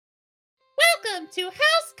welcome to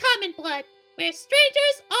House Common Blood, where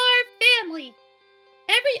strangers are family.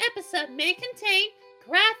 Every episode may contain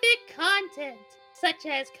graphic content, such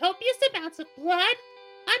as copious amounts of blood,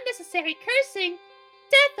 unnecessary cursing,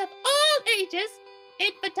 death of all ages,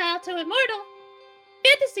 infantile to immortal,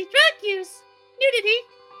 fantasy drug use, nudity,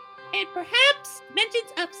 and perhaps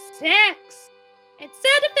mentions of sex, and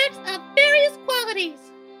sound effects of various qualities.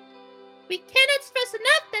 We cannot stress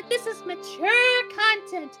enough that this is mature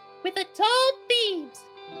content with adult themes.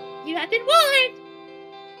 You have been warned!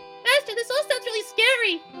 Master, this all sounds really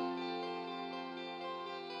scary.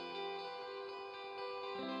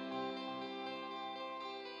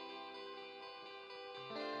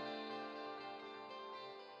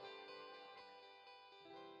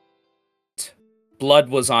 Blood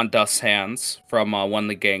was on Dust's hands from one of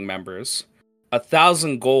the gang members.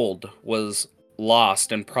 1,000 gold was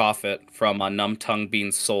lost in profit from Numb Tongue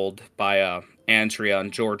being sold by Andrea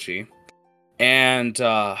and Georgie. And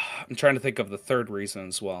I'm trying to think of the third reason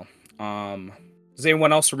as well. Does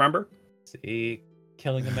anyone else remember? See,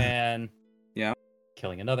 killing a man. Yeah.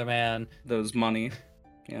 Killing another man. There was money.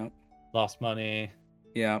 Yeah. Lost money.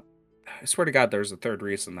 Yeah. I swear to God, there's a third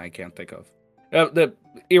reason I can't think of.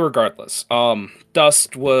 Irregardless,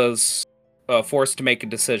 Dust was forced to make a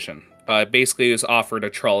decision. Basically, he was offered a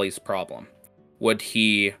trolley's problem. Would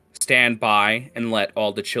he stand by and let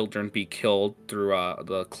all the children be killed through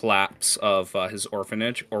the collapse of his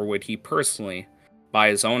orphanage, or would he personally, by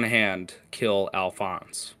his own hand, kill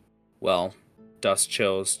Alphonse? Well, Dust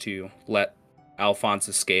chose to let Alphonse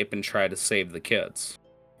escape and try to save the kids,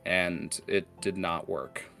 and it did not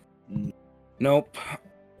work. Nope.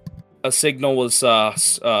 A signal was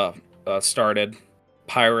started.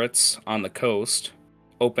 Pirates on the coast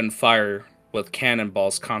opened fire with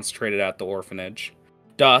cannonballs concentrated at the orphanage.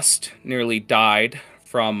 Dust nearly died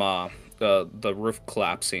from the roof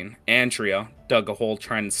collapsing. Andrea dug a hole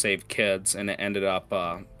trying to save kids, and it ended up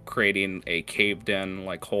creating a caved-in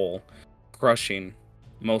hole, crushing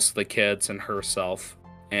most of the kids and herself,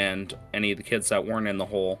 and any of the kids that weren't in the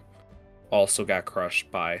hole also got crushed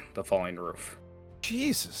by the falling roof.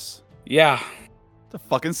 Jesus. Yeah. The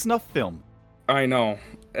fucking snuff film. I know.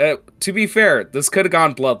 To be fair, this could have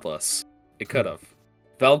gone bloodless. It could have.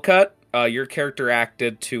 Velcut, your character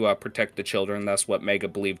acted to protect the children. That's what Mega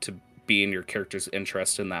believed to be in your character's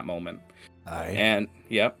interest in that moment. Aye.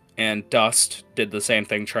 And Dust did the same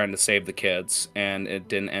thing trying to save the kids, and it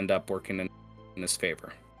didn't end up working in his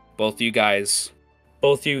favor. Both you guys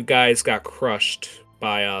got crushed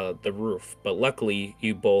by the roof, but luckily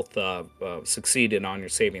you both succeeded on your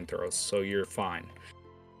saving throws, so you're fine.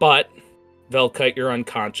 But Velcut, you're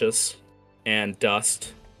unconscious, and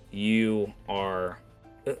Dust, you are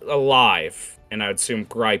alive, and I would assume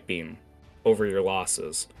griping over your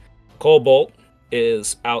losses. Cobalt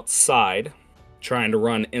is outside, trying to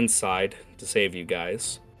run inside to save you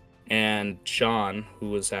guys, and John, who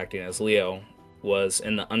was acting as Leo, was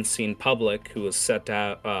in the unseen public, who was set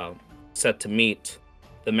to meet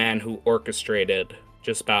the man who orchestrated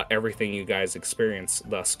just about everything you guys experienced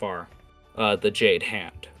thus far, the Jade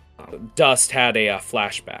Hand. Dust had a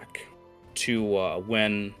flashback to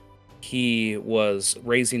when he was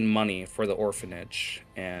raising money for the orphanage,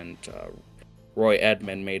 and Roy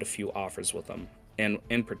Edmond made a few offers with him. And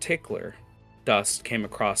in particular, Dust came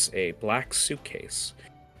across a black suitcase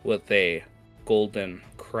with a golden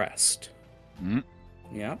crest. Mm.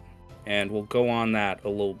 Yeah. And we'll go on that a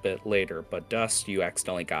little bit later, but Dust, you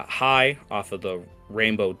accidentally got high off of the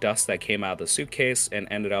rainbow dust that came out of the suitcase and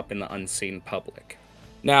ended up in the unseen public.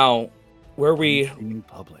 Now, where we... Unseen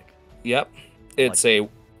public. Yep.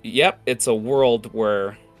 It's a world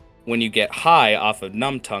where when you get high off of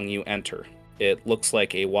Numb Tongue, you enter. It looks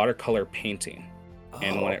like a watercolor painting. Oh.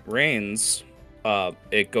 And when it rains,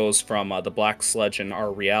 it goes from the black sludge in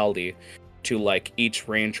our reality to each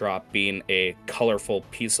raindrop being a colorful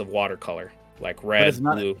piece of watercolor, like red,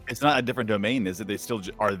 blue. It's not a different domain, is it? They still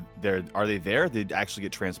are there. Are they there? They actually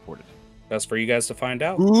get transported. That's for you guys to find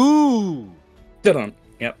out. Ooh.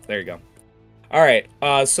 Yep, there you go. All right.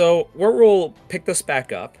 So where we'll pick this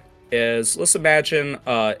back up is, let's imagine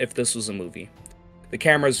if this was a movie. The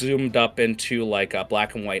camera zoomed up into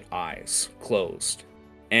black and white eyes, closed,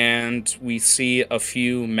 and we see a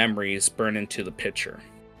few memories burn into the picture.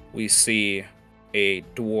 We see a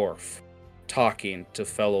dwarf talking to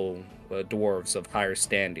fellow dwarves of higher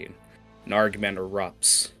standing. An argument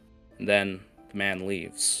erupts, and then the man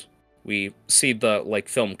leaves. We see the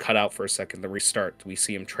film cut out for a second, the restart. We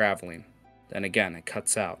see him traveling. Then again, it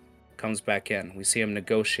cuts out, comes back in. We see him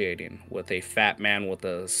negotiating with a fat man with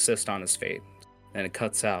a cyst on his face. Then it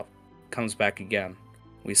cuts out, comes back again.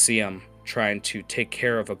 We see him trying to take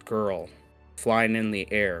care of a girl flying in the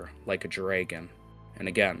air like a dragon. And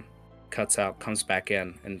again, cuts out, comes back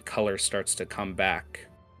in, and color starts to come back.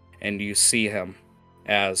 And you see him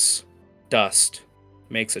as dust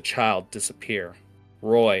makes a child disappear.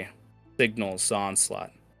 Roy signals the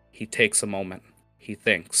onslaught. He takes a moment. He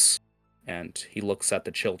thinks. And he looks at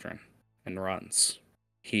the children and runs.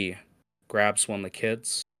 He grabs one of the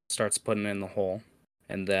kids, starts putting it in the hole,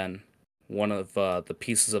 and then one of the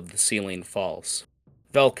pieces of the ceiling falls.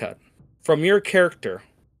 Velcut, from your character,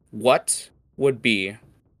 what would be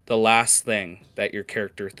the last thing that your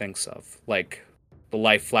character thinks of? Like the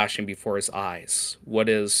light flashing before his eyes. What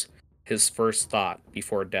is his first thought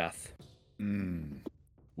before death?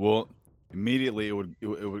 Well, immediately it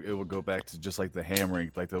would go back to just like the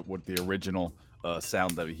hammering, like the original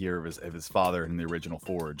sound that we hear of his father in the original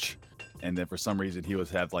Forge, and then for some reason he would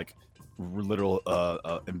have like literal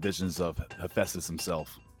envisions of Hephaestus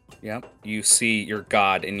himself. Yep. You see your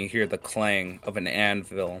god, and you hear the clang of an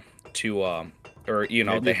anvil to, or you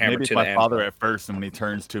know, the hammer maybe to it's the my father anvil. at first, and when he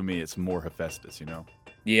turns to me, it's more Hephaestus.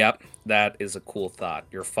 Yep, that is a cool thought.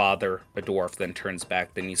 Your father, a dwarf, then turns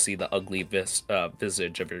back. Then you see the ugly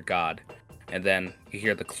visage of your god, and then you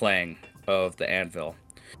hear the clang of the anvil.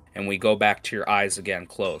 And we go back to your eyes again,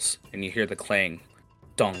 close, and you hear the clang,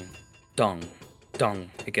 dung, dung,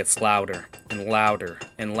 dung. It gets louder and louder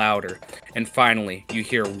and louder, and finally you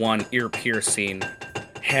hear one ear-piercing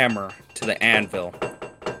hammer to the anvil,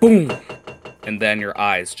 boom, and then your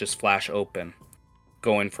eyes just flash open,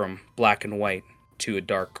 going from black and white to a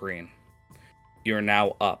dark green. You're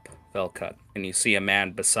now up, Velcut, and you see a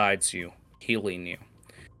man besides you, healing you.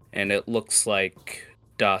 And it looks like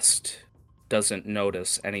Dust doesn't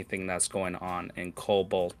notice anything that's going on, and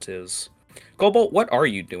Cobalt is... Cobalt, what are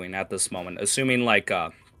you doing at this moment? Assuming like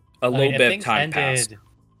a little bit of time passed.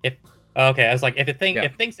 Okay, I was like, if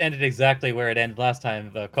things ended exactly where it ended last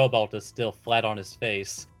time, Cobalt is still flat on his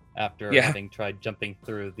face after having tried jumping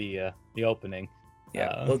through the opening.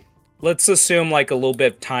 Yeah. Let's assume like a little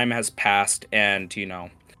bit of time has passed, and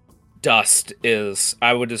Dust is.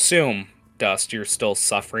 I would assume, Dust, you're still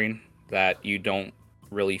suffering, that you don't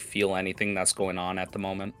really feel anything that's going on at the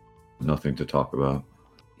moment. Nothing to talk about.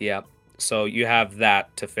 Yep. So you have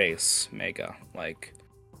that to face, Mega. Like,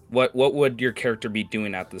 what would your character be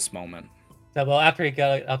doing at this moment? So, well, after he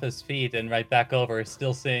got up his feet and right back over,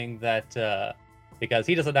 still seeing that, because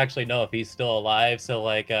he doesn't actually know if he's still alive. So,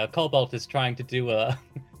 like, Cobalt is trying to do a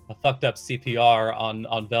fucked up CPR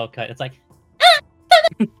on Velcut. It's like,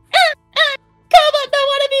 Cobalt, don't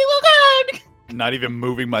want to be alone! Not even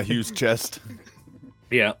moving my huge chest.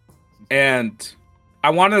 Yeah. And I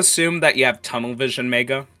want to assume that you have tunnel vision,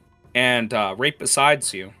 Mega. And right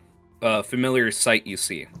besides you, a familiar sight you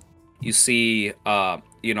see. You see,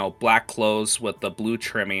 black clothes with the blue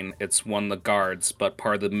trimming. It's one of the guards, but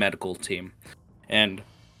part of the medical team. And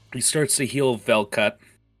he starts to heal Velcut,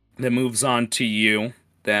 then moves on to you,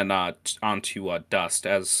 then onto Dust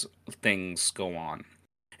as things go on.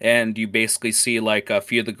 And you basically see like a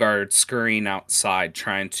few of the guards scurrying outside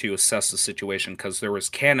trying to assess the situation because there was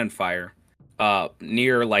cannon fire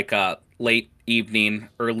near like a late evening,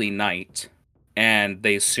 early night, and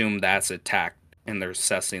they assume that's attack, and they're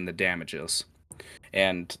assessing the damages.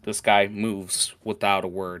 And this guy moves without a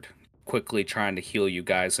word, quickly trying to heal you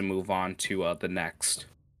guys and move on to the next.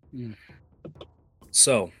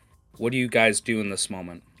 So, what do you guys do in this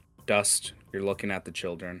moment? Dust, you're looking at the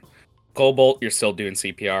children. Cobalt, you're still doing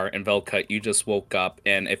CPR, and Velcut, you just woke up,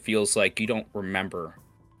 and it feels like you don't remember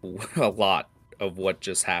a lot of what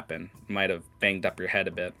just happened. You might have banged up your head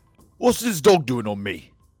a bit. What's this dog doing on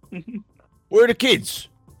me? Where are the kids?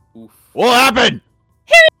 Oof. What happened?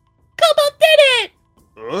 Cobalt did it!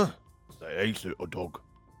 That ain't little dog.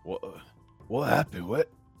 What happened?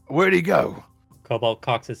 Where'd he go? Cobalt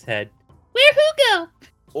cocks his head. Where'd who go?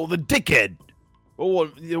 Oh, the dickhead. Oh,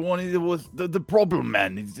 was the problem,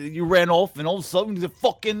 man. You ran off, and all of a sudden, the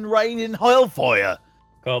fucking rain and hellfire.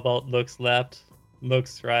 Cobalt looks left,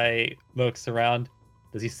 looks right, looks around.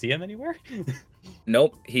 Does he see him anywhere?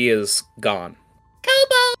 Nope, he is gone.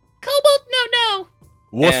 Cobalt, no.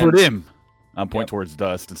 What's with him? I'm pointing towards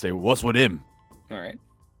Dust and say, what's with him? All right.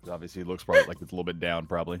 Obviously, he looks probably like it's a little bit down,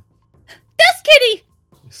 probably. Dust Kitty!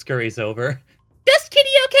 Scurries over. Dust Kitty,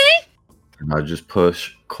 okay? And I just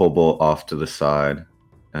push Cobalt off to the side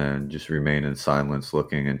and just remain in silence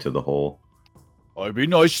looking into the hole. I'd be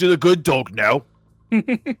nice to the good dog now.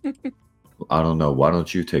 I don't know. Why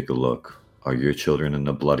don't you take a look? Are your children in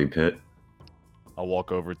the bloody pit? I'll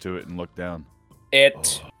walk over to it and look down.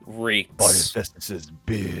 It reeks. By Hephaestus's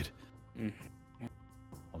beard.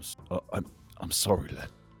 I'm sorry, lad.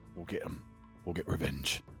 We'll get him. We'll get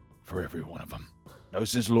revenge for every one of them. No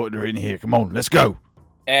sense loitering here. Come on, let's go.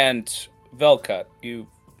 And Velcut,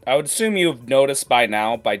 I would assume you've noticed by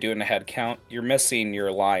now, by doing a head count, you're missing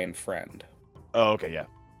your lion friend. Oh, okay, yeah.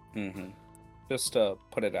 Just to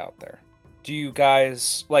put it out there. Do you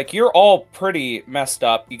guys, like, you're all pretty messed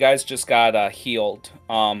up. You guys just got healed.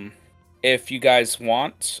 If you guys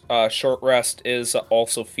want, short rest is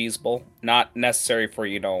also feasible. Not necessary for,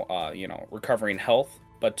 recovering health,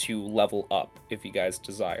 but to level up if you guys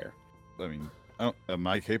desire. I mean, am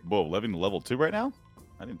I capable of living to level 2 right now?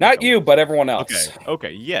 I didn't think Not I you, was. but everyone else.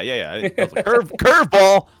 Okay, yeah. I was like,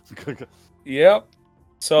 curveball. Yep.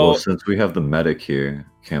 So, Well, since we have the medic here,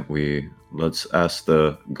 can't we? Let's ask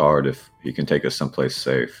the guard if he can take us someplace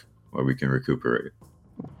safe where we can recuperate.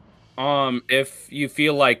 if you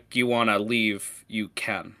feel like you want to leave, you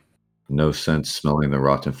can. No sense smelling the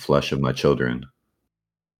rotten flesh of my children.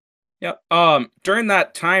 Yep. During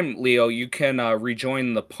that time, Leo, you can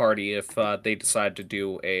rejoin the party if they decide to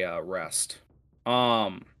do a rest.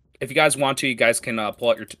 If you guys want to, you guys can pull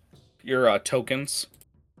out your tokens.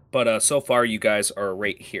 But so far, you guys are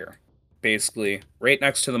right here, basically right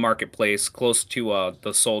next to the marketplace, close to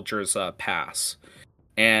the soldiers' pass.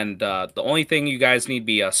 And the only thing you guys need to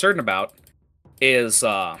be certain about is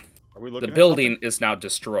Are we looking the at building something? is now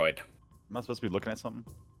destroyed. Am I supposed to be looking at something?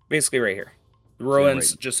 Basically, right here. The Zoom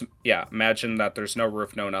ruins, right. just, yeah, imagine that there's no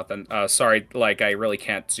roof, no nothing. Sorry, like, I really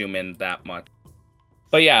can't zoom in that much.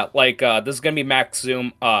 But yeah, like, this is gonna be max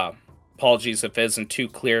zoom. Apologies if it isn't too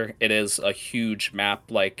clear. It is a huge map.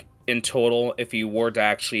 Like, in total, if you were to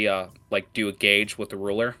actually, do a gauge with the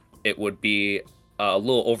ruler, it would be a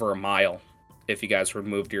little over a mile if you guys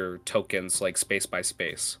removed your tokens, like, space by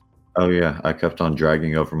space. Oh yeah, I kept on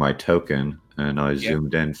dragging over my token, and I Yep.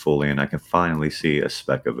 zoomed in fully, and I can finally see a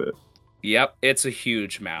speck of it. Yep, it's a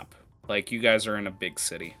huge map. Like, you guys are in a big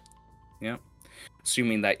city. Yep.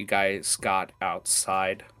 Assuming that you guys got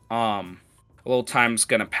outside. A little time's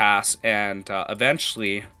gonna pass, and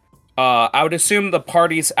eventually, I would assume the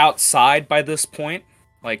party's outside by this point,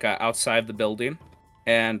 like outside the building.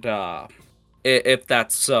 And if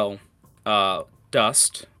that's so,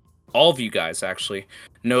 Dust, all of you guys actually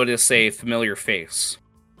notice a familiar face.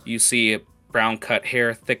 You see brown cut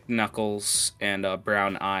hair, thick knuckles, and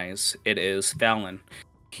brown eyes. It is Fallon.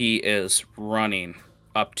 He is running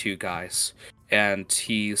up to you guys, and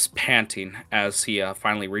he's panting as he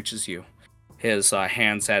finally reaches you. His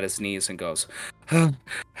hands at his knees and goes,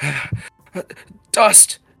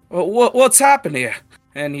 Dust, what's happened here?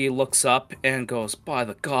 And he looks up and goes, by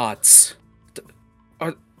the gods,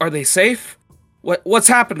 are they safe? What's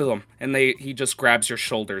happened to them? And he just grabs your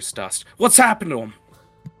shoulders, Dust. What's happened to them?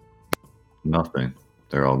 Nothing.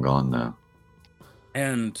 They're all gone now.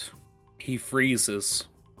 And he freezes.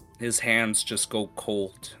 His hands just go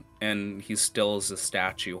cold, and he still is a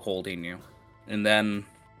statue holding you. And then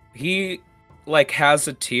he, has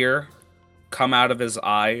a tear come out of his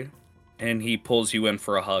eye, and he pulls you in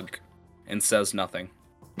for a hug and says nothing.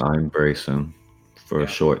 I embrace him for a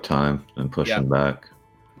short time and push him back.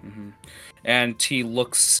 Mm-hmm. And he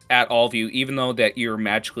looks at all of you, even though that you're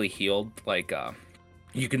magically healed,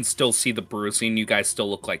 you can still see the bruising. You guys still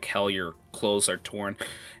look like hell. Your clothes are torn.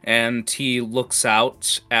 And he looks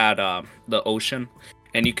out at the ocean,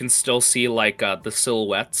 and you can still see, the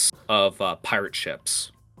silhouettes of pirate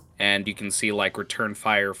ships. And you can see, return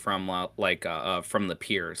fire from the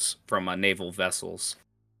piers, from naval vessels.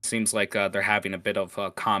 Seems like they're having a bit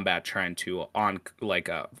of combat trying to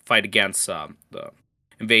fight against the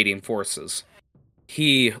invading forces.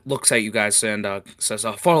 He looks at you guys and says,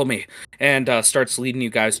 follow me, and starts leading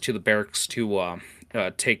you guys to the barracks to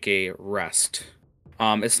take a rest.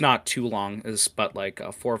 It's not too long, it's but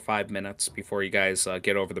 4 or 5 minutes before you guys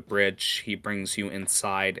get over the bridge. He brings you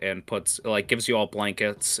inside and gives you all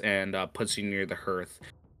blankets and puts you near the hearth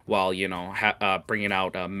while, bringing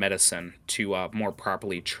out medicine to more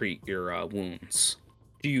properly treat your wounds.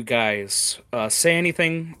 Do you guys say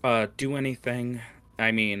anything, do anything?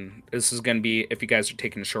 I mean, this is going to be, if you guys are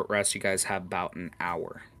taking a short rest, you guys have about an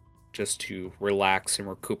hour just to relax and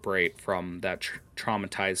recuperate from that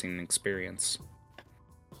traumatizing experience.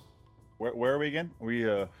 Where are we again?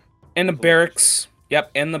 In the barracks.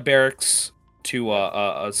 Yep, in the barracks to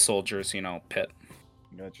a soldier's, pit.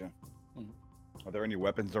 Gotcha. Are there any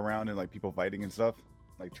weapons around and people fighting and stuff?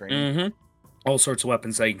 Like training? Mm-hmm. All sorts of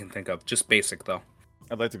weapons that you can think of. Just basic, though.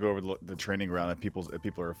 I'd like to go over the training ground if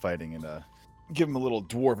people are fighting and give him a little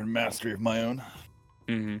dwarven mastery of my own.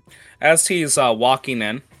 Mm-hmm. As he's walking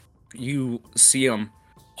in, you see him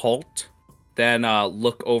halt, then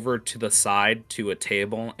look over to the side to a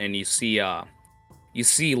table, and you see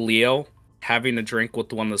Leo having a drink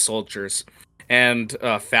with one of the soldiers, and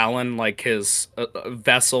Fallon, like his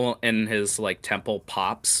vessel in his like temple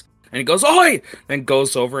pops, and he goes, "Oi!" Then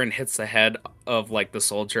goes over and hits the head of like the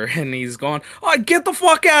soldier, and he's going, "Oh, get the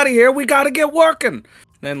fuck out of here! We gotta get working."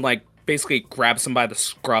 Then like basically grabs him by the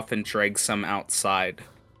scruff and drags him outside.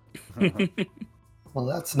 Well,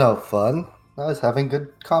 that's no fun. I was having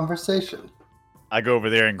good conversation. I go over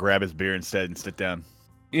there and grab his beer instead and sit down.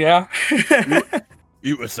 Yeah.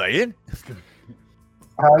 You were saying?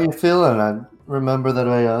 How are you feeling? I remember that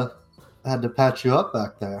I had to patch you up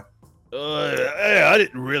back there. I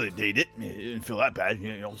didn't really need it. It didn't feel that bad.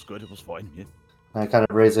 Yeah, it was good. It was fine. Yeah, I kind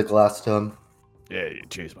of raise a glass to him. yeah,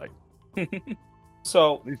 cheers, mate.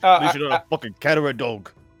 So, At least you're not a fucking cat or a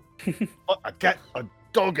dog. A cat, a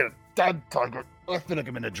dog, and a damn tiger. I feel like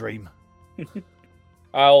I'm in a dream.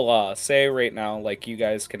 I'll say right now, like, you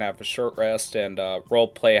guys can have a short rest and role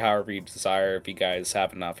play however you desire. If you guys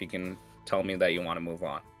have enough, you can tell me that you want to move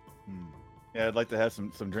on. Yeah, I'd like to have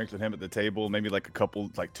some drinks with him at the table. Maybe like a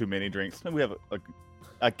couple, like too many drinks. Then we have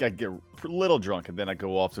I get a little drunk, and then I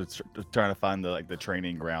go off to trying to find the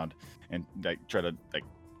training ground and like try to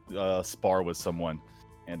spar with someone,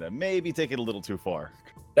 and maybe take it a little too far.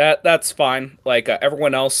 That's fine. Like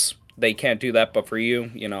everyone else, they can't do that, but for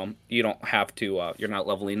you, you know, you don't have to. You're not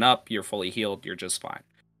leveling up. You're fully healed. You're just fine.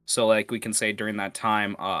 So like we can say during that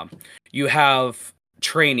time, you have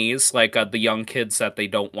trainees like the young kids that they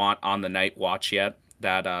don't want on the night watch yet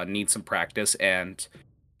that need some practice, and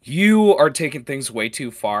you are taking things way too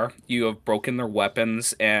far. You have broken their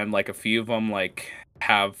weapons, and like a few of them like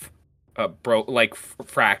have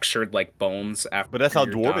fractured like bones after. But that's how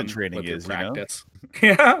you're dwarven done training with your is, you know? practice.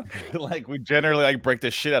 Yeah. Like we generally like break the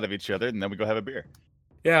shit out of each other, and then we go have a beer.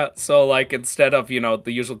 Yeah, so like instead of, you know,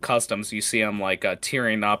 the usual customs, you see them like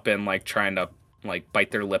tearing up and like trying to like bite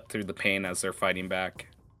their lip through the pain as they're fighting back.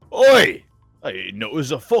 Oi! I didn't know it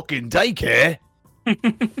was a fucking daycare.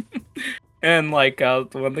 And like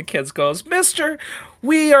when the kids goes, "Mister,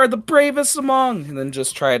 we are the bravest among," and then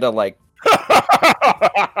just try to like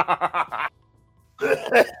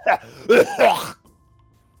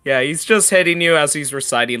yeah, he's just hitting you as he's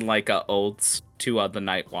reciting like oaths to the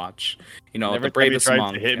Night Watch. You know, Every the bravest time he tries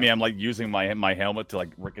among. to hit me, yeah. I'm like using my helmet to like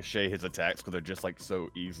ricochet his attacks because they're just like so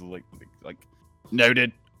easily like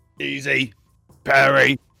noted, easy,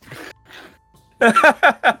 parry.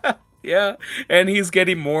 Yeah, and he's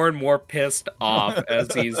getting more and more pissed off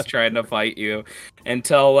as he's trying to fight you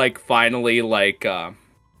until like finally like I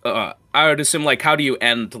would assume like how do you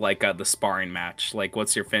end like the sparring match? Like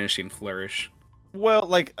what's your finishing flourish? Well,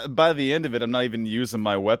 like by the end of it, I'm not even using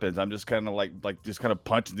my weapons. I'm just kind of like just kind of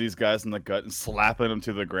punching these guys in the gut and slapping them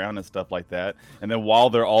to the ground and stuff like that. And then while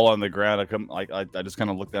they're all on the ground, I come like I just kind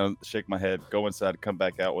of look down, shake my head, go inside, come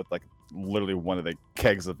back out with like literally one of the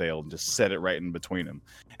kegs of ale and just set it right in between them.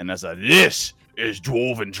 And that's like, this is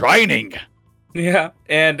dwarven training. Yeah,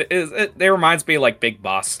 and it reminds me like Big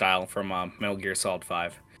Boss style from Metal Gear Solid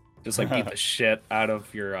 5. Just like beat the shit out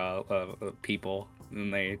of your people,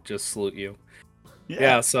 and they just salute you.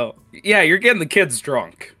 Yeah, so yeah, you're getting the kids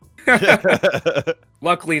drunk.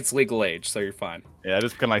 Luckily, it's legal age, so you're fine. Yeah, I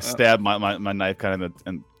just kind of like stab my knife kind of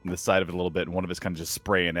in the side of it a little bit, and one of it's kind of just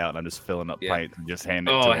spraying out, and I'm just filling up pints and just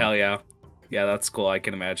handing it to Oh, him. hell yeah. Yeah, that's cool. I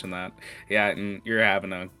can imagine that. Yeah, and you're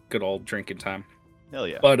having a good old drinking time. Hell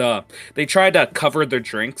yeah. But they try to cover their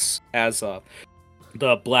drinks as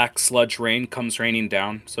the black sludge rain comes raining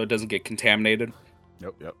down, so it doesn't get contaminated.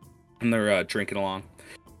 Yep. And they're drinking along.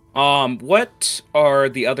 What are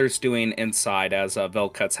the others doing inside as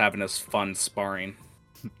Velcut's having his fun sparring?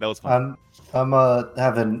 That was fun. I'm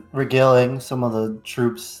having regaling some of the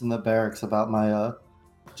troops in the barracks about my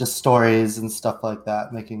just stories and stuff like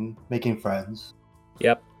that, making friends.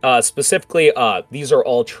 Yep. Specifically, these are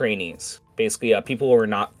all trainees. Basically, people who are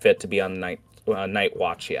not fit to be on the night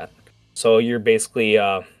watch yet. So you're basically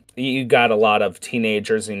you got a lot of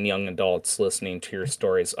teenagers and young adults listening to your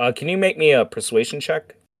stories. Can you make me a persuasion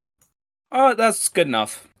check? That's good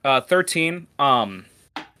enough. 13.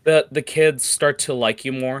 The kids start to like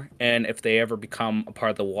you more, and if they ever become a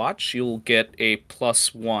part of the watch, you'll get a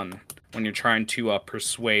 +1 when you're trying to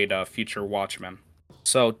persuade future watchmen.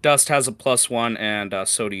 So Dust has a +1, and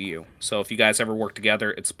so do you. So if you guys ever work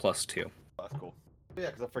together, it's +2. That's cool. Yeah,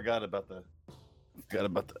 because I forgot about the.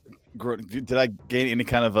 Did I gain any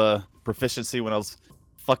kind of proficiency when I was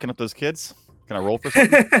fucking up those kids? Can I roll for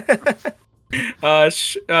something?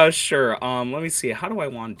 Sure. Let me see. How do I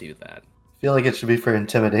want to do that? I feel like it should be for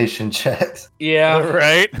intimidation checks. Yeah.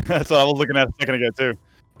 Right. That's what I was looking at a second ago too.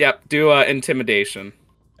 Yep. Do intimidation.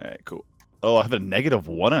 All right. Cool. Oh, I have a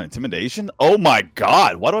 -1 on intimidation. Oh my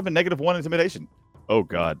god! Why do I have a -1 intimidation? Oh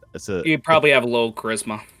god, You probably have a low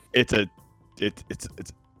charisma. It's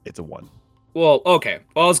It's a 1. Well, okay.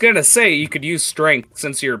 Well, I was gonna say you could use strength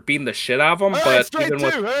since you're beating the shit out of them, but straight even 2,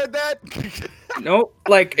 with heard that? nope,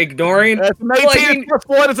 like ignoring, That's a 19 well, I mean, plus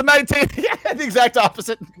 1 is a 19. Yeah, the exact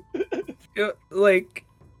opposite. like,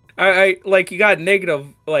 I like you got negative,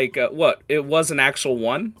 like what? It was an actual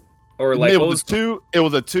 1, or like it what was 2. It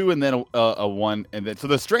was a 2 and then a 1, and then so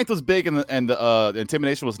the strength was big and the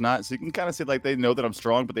intimidation was not. So you can kind of see like they know that I'm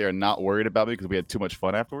strong, but they are not worried about me because we had too much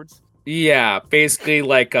fun afterwards. Yeah, basically,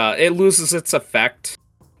 like it loses its effect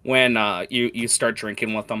when you start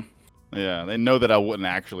drinking with them. Yeah, they know that I wouldn't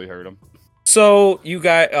actually hurt them. So we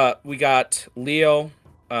got Leo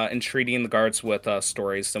entreating the guards with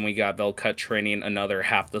stories. Then we got Velcut training another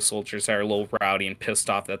half the soldiers that are a little rowdy and pissed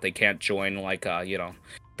off that they can't join, like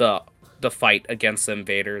the fight against the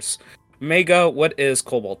invaders. Mega, what is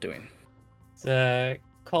Cobalt doing?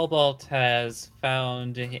 Cobalt has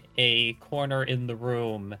found a corner in the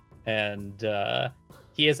room, and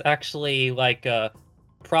he has actually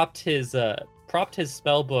propped his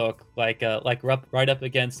spell book right up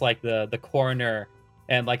against like the corner,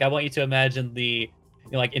 and like I want you to imagine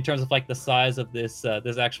like in terms of like the size of this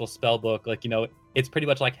actual spell book, like it's pretty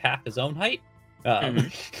much like half his own height.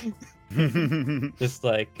 Just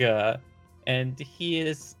like and he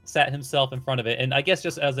has sat himself in front of it, and I guess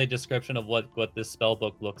just as a description of what this spell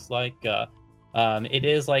book looks like, it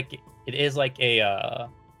is like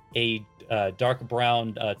a dark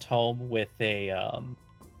brown tome with a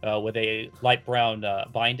light brown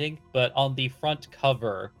binding, but on the front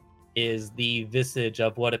cover is the visage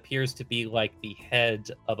of what appears to be like the head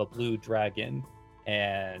of a blue dragon,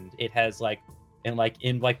 and it has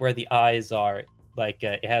in where the eyes are,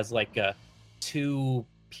 it has two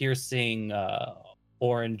piercing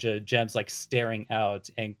orange gems like staring out,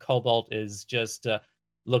 and Cobalt is just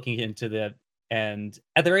looking into them. And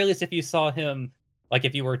at the very least, if you saw him, like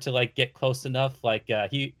if you were to like get close enough,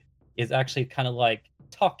 he is actually kind of like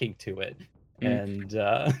talking to it. And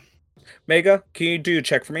Mega, can you do a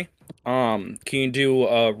check for me? Can you do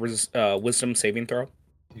a wisdom saving throw?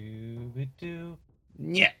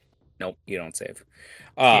 Yeah. Nope, you don't save.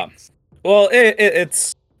 Well,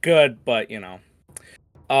 it's good, but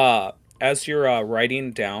as you're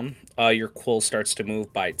writing down, your quill starts to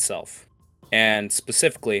move by itself, and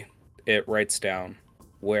specifically, it writes down,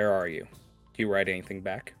 "Where are you?" Do you write anything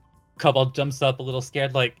back? Cobalt jumps up a little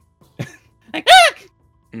scared, like,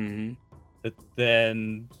 Mm-hmm. But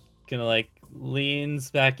then kind of like leans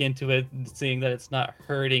back into it, seeing that it's not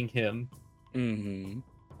hurting him. Mm-hmm.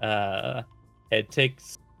 It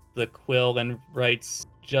takes the quill and writes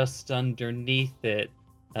just underneath it.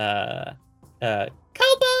 Cobalt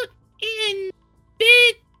in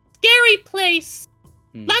big, scary place.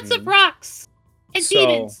 Lots of rocks and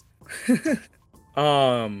demons.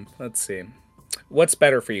 Let's see. What's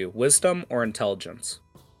better for you, wisdom or intelligence?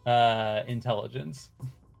 Intelligence.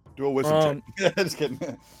 Do a wisdom check. Just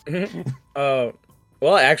kidding.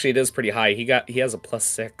 Well, actually, it is pretty high. He has a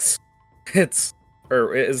 +6.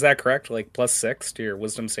 Or is that correct? Like +6 to your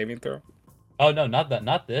wisdom saving throw? Oh no,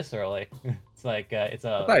 not this early. It's like it's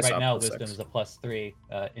a right now wisdom +6. is a +3.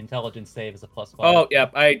 Intelligence save is a +5. Oh,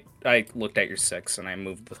 yep. I looked at your 6 and I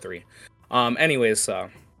moved the 3. Anyways,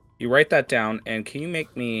 you write that down, and can you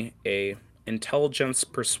make me a intelligence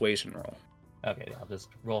persuasion roll? Okay, I'll just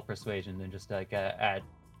roll persuasion and just like add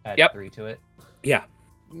 3 to it. Yeah.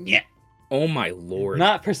 Yeah. Oh my lord.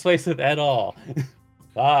 Not persuasive at all.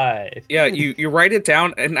 5. Yeah, you write it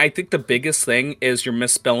down, and I think the biggest thing is you're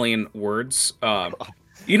misspelling words.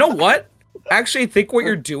 You know what? I actually think what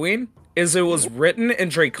you're doing is it was written in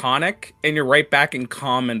Draconic, and you're right back in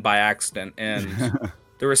Common by accident, and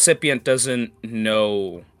the recipient doesn't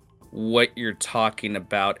know what you're talking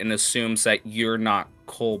about and assumes that you're not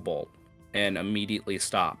Cobalt, and immediately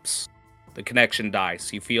stops. The connection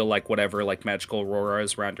dies. You feel like whatever magical aurora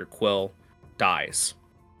is around your quill dies.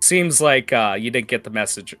 Seems like you didn't get the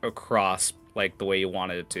message across like the way you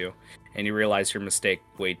wanted it to, and you realize your mistake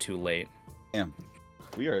way too late. Damn,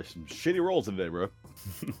 we are some shitty rolls today, bro.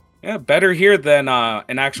 Yeah, better here than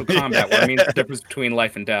in actual combat, where it means the difference between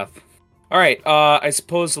life and death. All right, I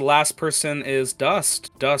suppose the last person is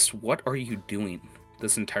Dust. Dust, what are you doing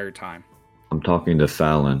this entire time? I'm talking to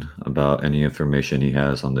Fallon about any information he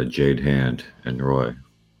has on the Jade Hand and Roy.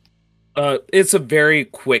 It's a very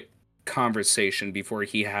quick conversation before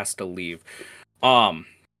he has to leave.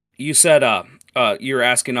 You said you're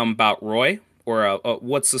asking him about Roy, or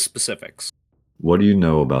what's the specifics? What do you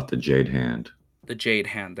know about the Jade Hand? The Jade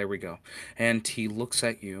Hand, there we go. And he looks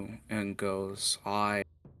at you and goes,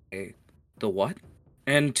 the what?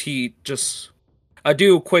 And he just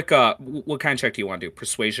do a quick what kind of check do you want to do?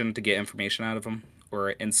 Persuasion to get information out of him,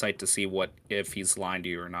 or insight to see what if he's lying to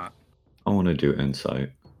you or not? I want to do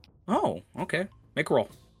insight. Oh, okay. Make a roll.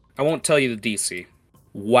 I won't tell you the DC.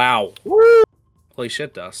 Wow. Holy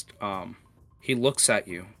shit, Dust. He looks at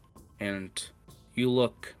you, and you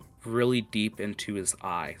look really deep into his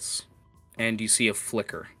eyes, and you see a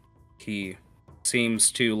flicker. He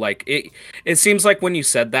seems to like it. It seems like when you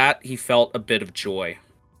said that, he felt a bit of joy.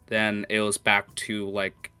 Then it was back to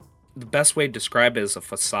like the best way to describe it is a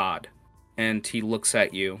facade. And he looks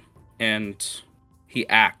at you, and he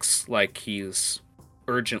acts like he's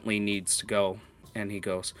urgently needs to go. And he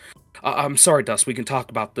goes, I'm sorry, Dust, we can talk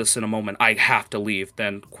about this in a moment. I have to leave.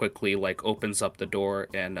 Then quickly, like, opens up the door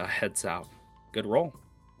and heads out. Good roll.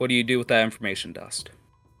 What do you do with that information, Dust?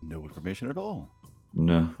 No information at all.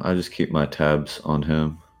 No, I just keep my tabs on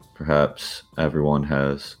him. Perhaps everyone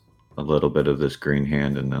has a little bit of this green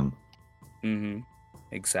hand in them. Mm-hmm.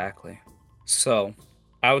 Exactly. So,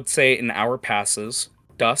 I would say an hour passes.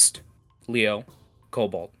 Dust, Leo,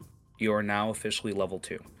 Cobalt, you are now officially level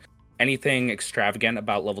 2. Anything extravagant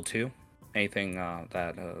about level 2? Anything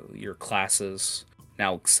that your classes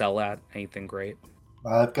now excel at? Anything great?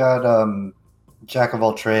 I've got Jack of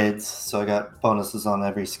all trades, so I got bonuses on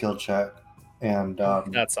every skill check, and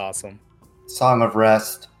That's awesome. Song of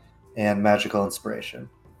Rest and Magical Inspiration.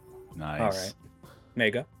 Nice. All right.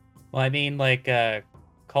 Mega? Well, I mean, like,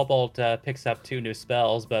 Cobalt picks up 2 new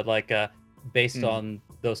spells, but, like, based on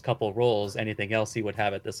those couple rolls, anything else he would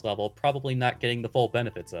have at this level, probably not getting the full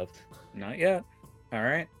benefits of. Not yet. All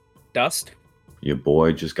right. Dust? Your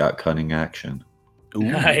boy just got cunning action. Ooh.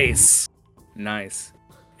 Nice. Nice.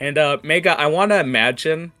 And Mega, I want to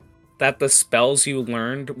imagine that the spells you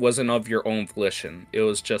learned wasn't of your own volition. It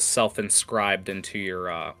was just self-inscribed into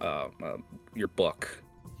your book.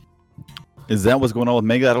 Is that what's going on with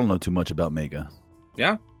Mega? I don't know too much about Mega.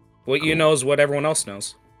 Yeah. What you Cool. know is what everyone else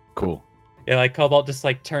knows. Cool. Yeah, like, Cobalt just,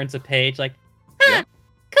 like, turns a page, like, Huh,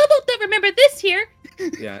 Cobalt don't remember this here.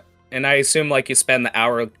 Yeah. And I assume like you spend the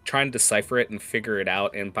hour trying to decipher it and figure it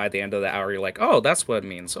out, and by the end of the hour you're like, oh, that's what it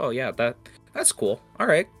means. Oh yeah, that's cool. All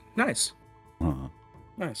right. Nice. Uh-huh.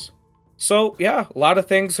 Nice. So yeah, a lot of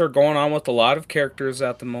things are going on with a lot of characters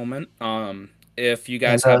at the moment. If you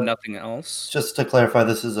guys And, have nothing else, Just to clarify,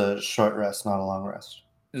 this is a short rest, not a long rest.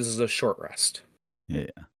 this is a short rest. Yeah.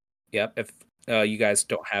 Yep. If you guys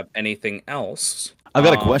don't have anything else, I've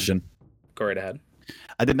got a question. go right ahead.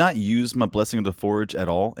 I did not use my Blessing of the Forge at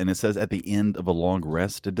all, and it says at the end of a long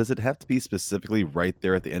rest. Does it have to be specifically right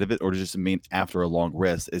there at the end of it, or does it just mean after a long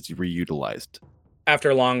rest it's reutilized?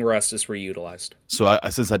 After a long rest is reutilized. So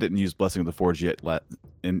since I didn't use Blessing of the Forge yet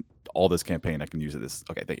in all this campaign, I can use it this.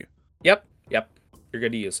 Okay, thank you. Yep. You're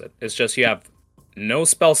good to use it. It's just you have no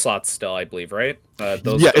spell slots still, I believe, right? Yeah,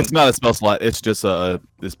 don't- it's not a spell slot. It's just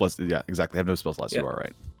this plus. Yeah, exactly. I have no spell slots. Yep. You are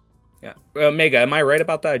right. Yeah. Mega, am I right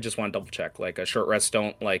about that? I just want to double check. Like a short rest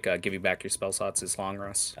don't like give you back your spell slots as long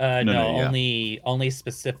rests. no, yeah. only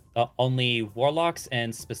specific, only warlocks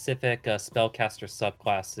and specific spellcaster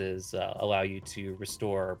subclasses allow you to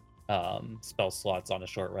restore spell slots on a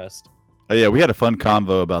short rest. Oh, yeah, we had a fun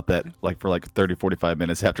convo about that, like for 30-45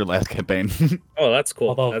 minutes after last campaign. Oh, that's cool.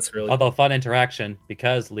 Although, That's really although fun interaction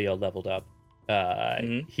because Leo leveled up.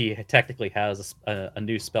 Mhm. He technically has a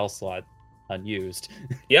new spell slot unused.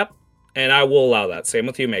 Yep. And I will allow that. Same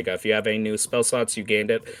with you, Mega. If you have any new spell slots, you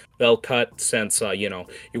gained it. They'll cut since you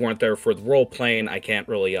weren't there for the role playing. I can't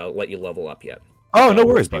really let you level up yet. Oh, no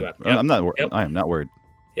We'll worries, do bud. that. Yep. I'm not. Yep. I am not worried.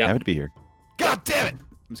 Yep. Happy to be here. God damn it!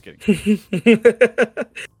 I'm just kidding.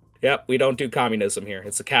 Yep, we don't do communism here.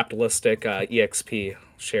 It's a capitalistic EXP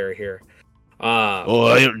share here. I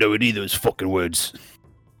don't know any of those fucking words.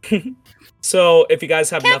 So if you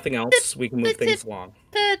guys have nothing else, we can move things along.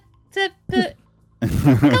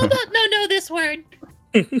 Cobalt don't know this word.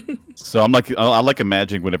 So I like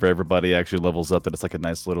imagining whenever everybody actually levels up that it's like a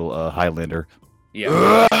nice little Highlander. Yeah.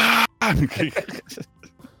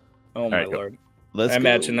 Oh my right, go. lord. Let's I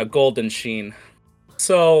imagine a golden sheen.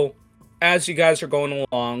 So, as you guys are going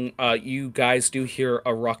along, you guys do hear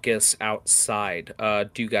a ruckus outside.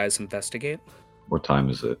 Do you guys investigate? What time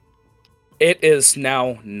is it? It is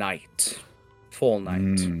now night. Full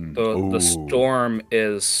night. The Ooh. storm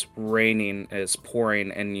is raining, is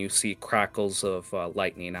pouring, and you see crackles of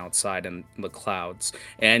lightning outside in the clouds.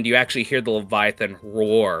 And you actually hear the Leviathan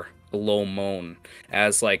roar, a low moan,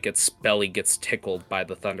 as like its belly gets tickled by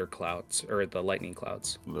the thunder clouds, or the lightning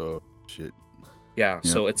clouds. Oh, shit. Yeah, Yep.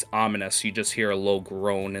 so it's ominous. You just hear a low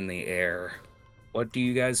groan in the air. What do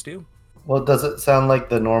you guys do? Well, does it sound like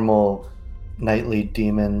the normal nightly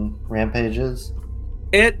demon rampages?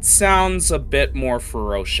 It sounds a bit more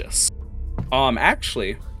ferocious.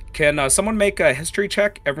 Actually, can someone make a history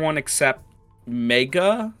check? Everyone except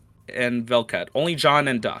Mega and Velket. Only John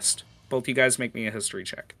and Dust. Both you guys make me a history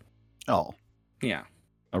check. Oh, Yeah.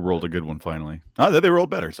 I rolled a good one finally. Oh, they rolled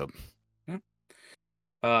better. So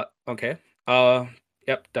Okay.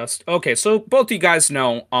 Yep, Dust. Okay, so both you guys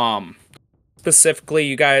know, specifically,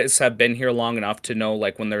 you guys have been here long enough to know,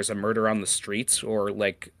 like, when there's a murder on the streets or,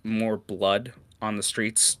 like, more blood on the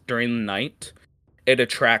streets during the night, it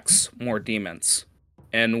attracts more demons.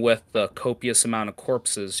 And with the copious amount of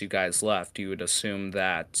corpses you guys left, you would assume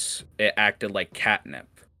that it acted like catnip,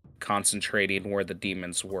 concentrating where the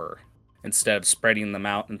demons were. Instead of spreading them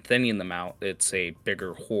out and thinning them out, it's a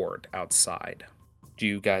bigger horde outside. Do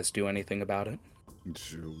you guys do anything about it?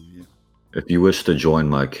 If you wish to join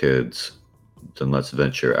my kids, then let's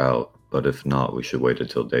venture out. But if not, we should wait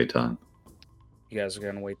until daytime. You guys are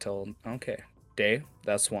gonna wait till... Okay. Day,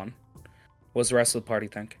 that's one. What's the rest of the party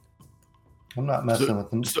think? I'm not messing with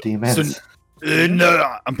them demons.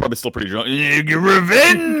 No, I'm probably still pretty drunk.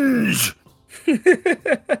 Revenge!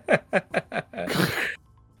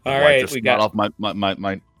 Alright, just we got... off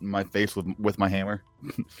my face with my hammer.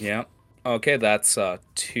 Yeah. Okay, that's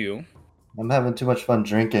 2. I'm having too much fun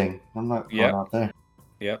drinking. I'm not going Yep. out there.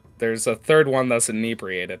 Yep. There's a third one that's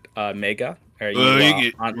inebriated. Mega? Are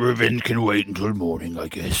you, Revenge can wait until morning, I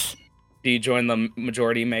guess. do you join the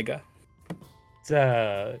majority, Mega?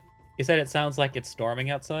 You said it sounds like it's storming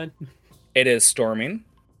outside? It is storming.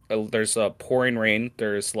 There's pouring rain.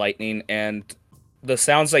 There's lightning. And the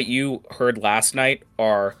sounds that you heard last night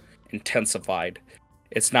are intensified.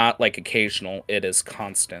 It's not like occasional. It is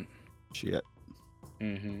constant. Shit.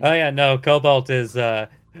 Mm-hmm. Oh yeah, no, Cobalt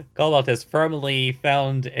has firmly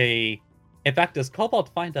found a... In fact, does Cobalt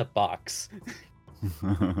find a box?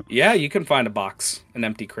 Yeah, you can find a box, an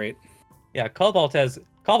empty crate. Yeah, Cobalt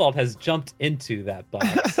has jumped into that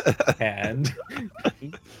box. And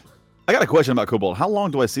I got a question about Cobalt. How long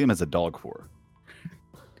do I see him as a dog for?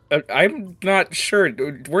 I'm not sure.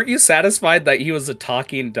 Weren't you satisfied that he was a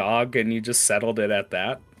talking dog and you just settled it at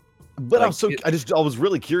that? But Like, I was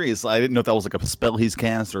really curious. I didn't know if that was like a spell he's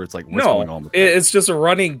cast or it's like what's going on No, with that? it's just a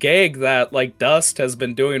running gag that like Dust has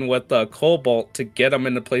been doing with Cobalt to get him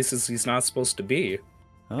into places he's not supposed to be,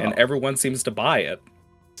 and Oh. everyone seems to buy it.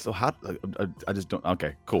 So how? I just don't.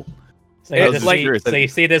 Okay, cool. so It's you just like-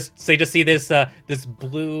 see this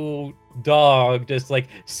blue dog just like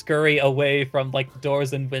scurry away from like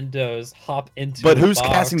doors and windows, hop into. But a who's box,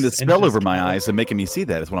 casting the and spell just over my go. eyes and making me see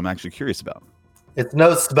that? Is what I'm actually curious about. It's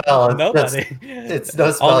no spell. It's Nobody. it's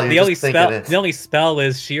no spell. The only spell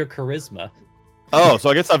is sheer charisma. Oh, so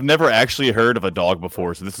I guess I've never actually heard of a dog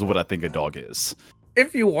before. So this is what I think a dog is.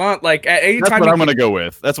 If you want, like at any That's time, what you I'm gonna go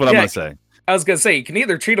with. That's what I'm Yeah. gonna say. I was gonna say you can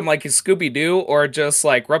either treat him like he's Scooby Doo or just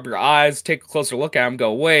like rub your eyes, take a closer look at him,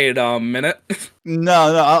 go wait a minute. No,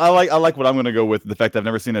 I like what I'm gonna go with. The fact I've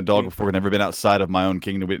never seen a dog before, never been outside of my own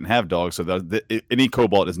kingdom. We didn't have dogs, so any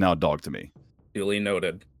Cobalt is now a dog to me. Duly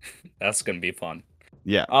noted. That's gonna be fun.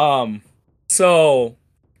 Yeah. So,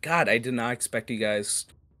 God, I did not expect you guys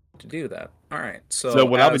to do that. All right, So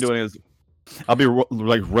what I'll be as- doing is I'll be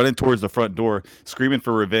like running towards the front door, screaming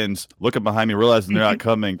for revenge, looking behind me, realizing they're not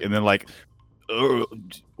coming, and then like,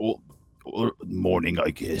 morning, I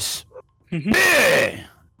guess.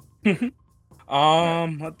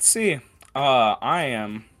 Let's see. I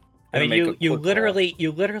am. I gonna mean, make a you quick roll.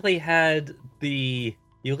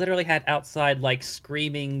 literally had outside like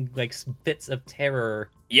screaming like fits of terror,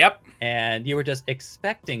 Yep. and you were just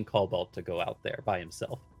expecting Cobalt to go out there by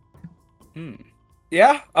himself.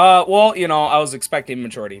 Yeah. Well, I was expecting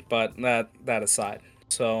majority, but that aside.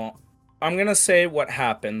 So I'm gonna say what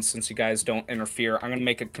happened since you guys don't interfere. I'm gonna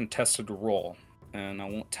make a contested roll, and I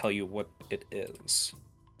won't tell you what it is.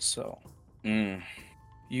 So,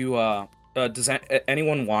 does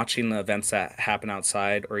anyone watching the events that happen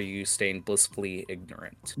outside, or are you staying blissfully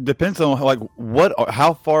ignorant? Depends on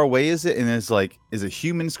how far away is it, and is it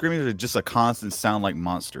human screaming or just a constant sound like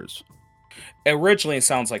monsters? Originally, it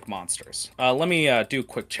sounds like monsters. Let me do a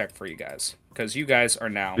quick check for you guys, because you guys are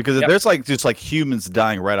now... Because if Yep. there's just humans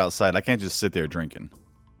dying right outside, I can't just sit there drinking.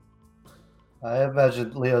 I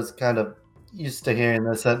imagine Leo's kind of used to hearing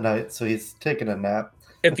this at night, so he's taking a nap.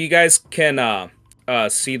 If you guys can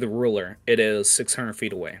see the ruler, it is 600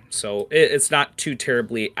 feet away. So it's not too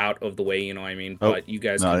terribly out of the way, you know what I mean? Oh, But you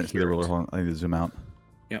guys No, I can didn't see hear the ruler. it. Hold on, I need to zoom out.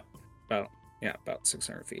 About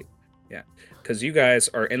 600 feet. Yeah, because you guys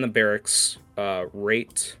are in the barracks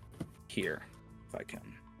right here, if I can.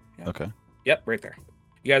 Yeah. Okay. Yep, right there.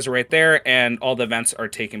 You guys are right there, and all the events are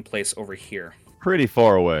taking place over here. Pretty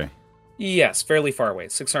far away. Yes, fairly far away,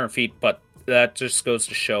 600 feet, but that just goes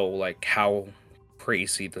to show like how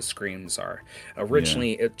crazy the screams are.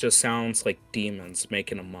 Originally, it just sounds like demons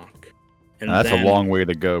making a muck, And That's then, a long way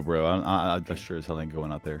to go, bro. I sure as hell ain't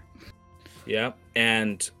going out there. Yep.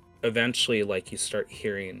 And eventually, like, you start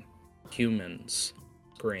hearing humans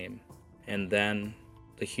scream. And then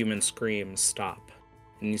the human screams stop.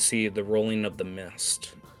 And you see the rolling of the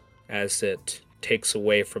mist as it takes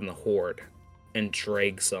away from the horde and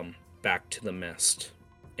drags them back to the mist,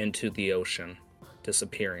 into the ocean,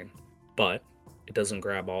 disappearing. But it doesn't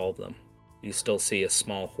grab all of them. You still see a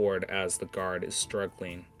small horde as the guard is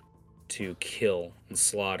struggling to kill and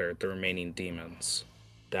slaughter the remaining demons.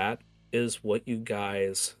 That is what you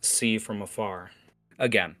guys see from afar.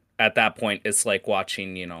 Again, at that point, it's like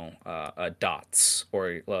watching, dots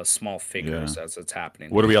or small figures as it's happening.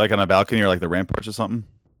 What are we like on a balcony or like the ramparts or something?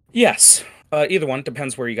 Yes, either one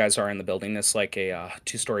depends where you guys are in the building. It's like a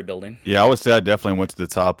 2-story building. Yeah, I would say I definitely went to the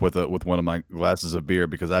top with one of my glasses of beer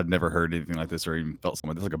because I've never heard anything like this or even felt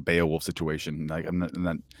something. This is like a Beowulf situation. Like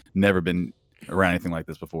I'm never been around anything like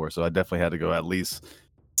this before, so I definitely had to go at least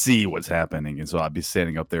see what's happening. And so I'd be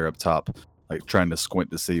standing up there up top, like trying to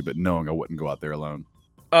squint to see, but knowing I wouldn't go out there alone.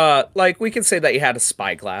 Like we could say that you had a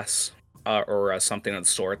spyglass or something of the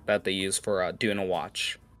sort that they use for doing a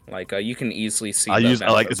watch. Like you can easily see.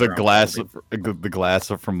 It's a glass, the glass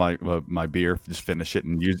from my beer. Just finish it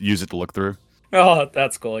and use it to look through. Oh,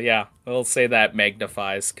 that's cool. Yeah, we'll say that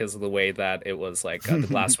magnifies because of the way that it was like the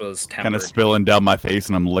glass was tempered. Kind of spilling down my face,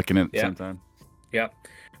 and I'm licking it at the same time. Yep.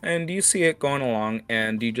 And you see it going along,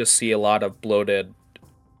 and you just see a lot of bloated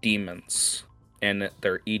demons, and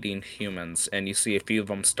they're eating humans. And you see a few of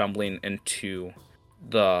them stumbling into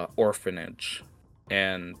the orphanage.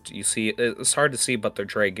 And you see, it's hard to see, but they're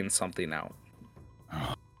dragging something out.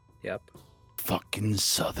 Yep. Fucking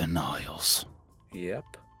Southern Isles. Yep.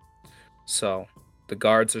 So, the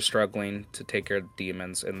guards are struggling to take care of the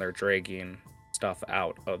demons, and they're dragging stuff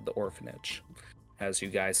out of the orphanage as you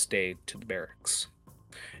guys stay to the barracks.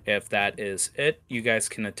 If that is it, you guys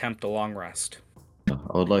can attempt a long rest.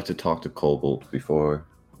 I would like to talk to Cobalt before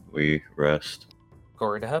we rest. Go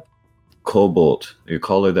right ahead. Cobalt, your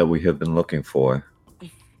color that we have been looking for.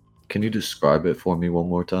 Can you describe it for me one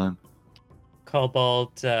more time?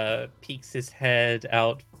 Cobalt peeks his head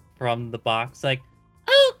out from the box, like,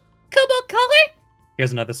 Oh, cobalt color?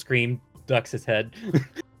 here's another scream, ducks his head,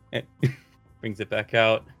 and brings it back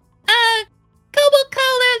out. Cobalt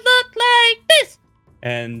color look like this.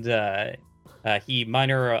 And he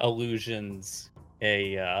minor illusions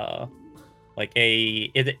it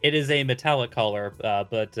is a metallic color,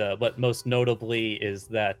 but what most notably is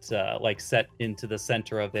that like set into the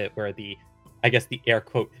center of it, where the air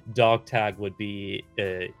quote dog tag would be,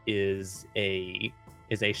 is a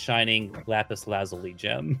shining lapis lazuli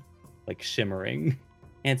gem, like shimmering.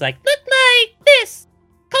 And it's like, Look like this.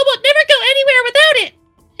 Cobalt never go anywhere without it.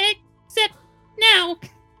 Except now.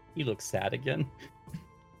 he looks sad again.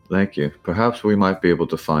 Thank you. Perhaps we might be able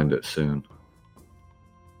to find it soon.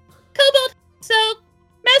 Cobalt, so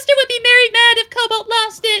Master would be very mad if Cobalt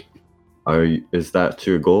lost it. Is that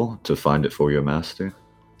your goal, to find it for your master?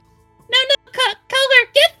 No,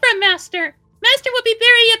 color gift from Master. Master would be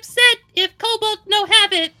very upset if Cobalt no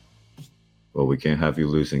have it. Well, we can't have you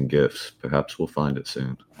losing gifts. Perhaps we'll find it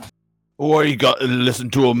soon. Why you got to listen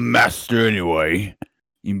to a master anyway?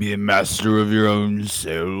 You be a master of your own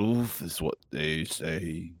self, is what they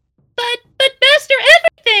say. But Master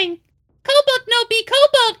everything. Cobalt no be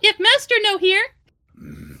Cobalt if Master no here.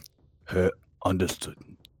 Understood.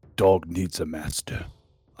 Dog needs a master.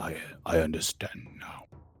 I understand now.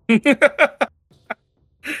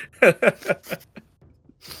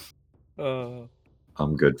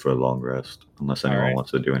 I'm good for a long rest, unless anyone Alright.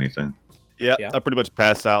 wants to do anything. Yeah, Yeah. I pretty much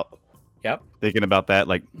passed out. Yep. Thinking about that,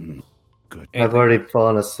 like, good. I've already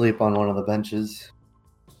fallen asleep on one of the benches.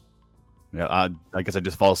 Yeah, I guess I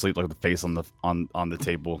just fall asleep like with the face on the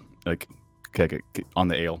table, like on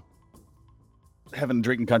the ale. Having a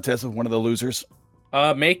drinking contest with one of the losers.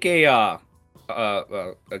 Make a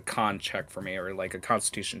con check for me, or like a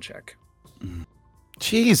constitution check.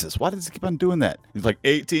 Jesus, why does he keep on doing that? He's like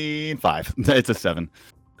 18, 5. It's a 7.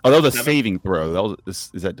 Oh, that was a 7? saving throw. Is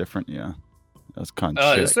that different? Yeah. That was con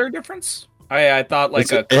check. Is there a difference? I thought like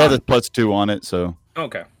it has a +2 on it, so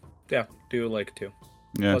Okay. Yeah, do like a 2.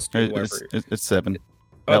 yeah, +2, it's 7.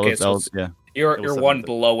 Okay, That was yeah. You're It was one 7.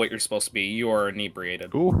 below what you're supposed to be. You are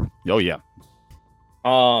inebriated. Ooh, oh yeah.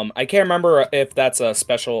 I can't remember if that's a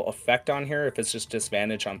special effect on here, if it's just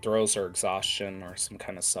disadvantage on throws or exhaustion or some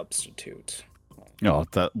kind of substitute. No,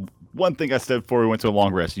 that one thing I said before we went to a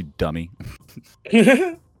long rest, you dummy.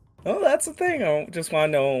 Oh, that's the thing. I just want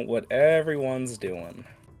to know what everyone's doing.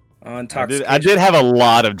 Intoxication. I did have a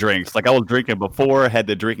lot of drinks. Like I was drinking before, had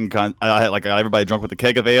the drinking I had like everybody drunk with a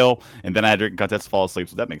keg of ale, and then I had drinking contest to fall asleep.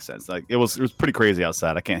 So that makes sense. Like it was pretty crazy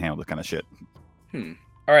outside. I can't handle this kind of shit.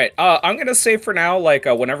 All right. I'm gonna say for now, like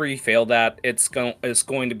whenever you fail that, it's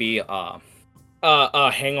going to be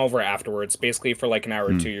a hangover afterwards. Basically, for like an hour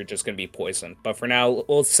or two, you're just gonna be poisoned. But for now,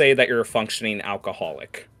 we'll say that you're a functioning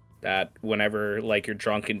alcoholic. That whenever like you're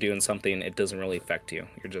drunk and doing something, it doesn't really affect you.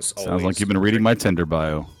 You're just Sounds always like you've been reading my Tinder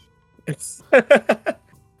bio.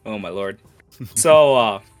 Oh my lord.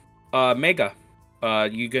 So, Mega,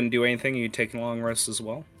 you gonna do anything? Are you taking a long rest as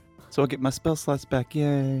well? So I get my spell slots back.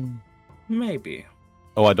 Yay. Maybe.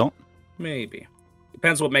 Oh, I don't? Maybe.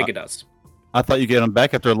 Depends what Mega does. I thought you get them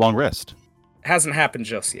back after a long rest. Hasn't happened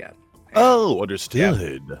just yet. Oh,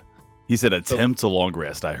 understood. Yeah. He said attempt a long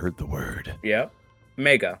rest. I heard the word. Yeah.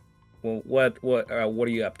 Mega. Well, what are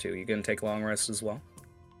you up to? You gonna take a long rest as well?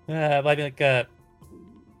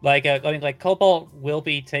 Cobalt will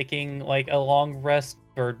be taking like a long rest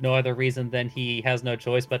for no other reason than he has no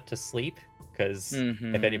choice but to sleep. Because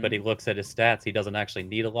if anybody looks at his stats, he doesn't actually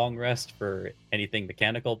need a long rest for anything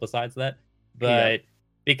mechanical besides that. But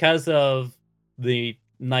because of the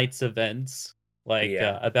night's events,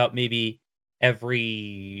 about maybe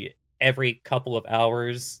every couple of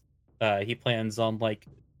hours, he plans on like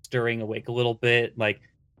stirring awake a little bit,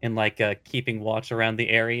 keeping watch around the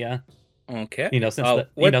area. Okay.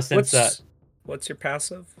 What's your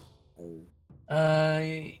passive?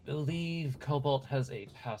 I believe Cobalt has a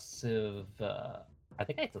passive. I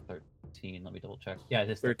think it's a 13. Let me double check. Yeah, it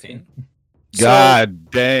is 13. God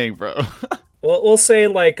dang, bro. Well, we'll say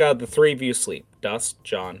like the three of you sleep: Dust,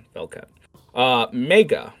 John, Velcat.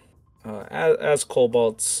 Mega, as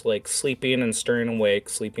Cobalt's like sleeping and stirring awake,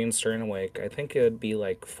 I think it would be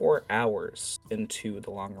like 4 hours into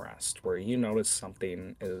the long rest where you notice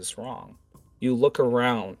something is wrong. You look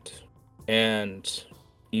around and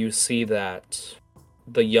you see that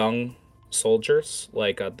the young soldiers,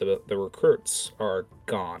 the recruits, are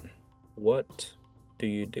gone. What do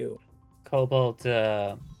you do? Cobalt,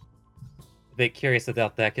 a bit curious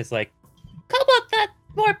about that, because Cobalt thought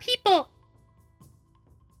more people.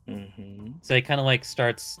 Mm-hmm. So he kind of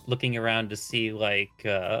starts looking around to see maybe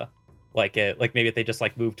if they just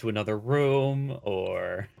moved to another room,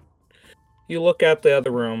 or you look at the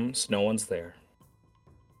other rooms. No one's there.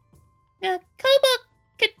 Cobalt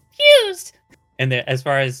confused. And as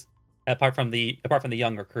far as apart from the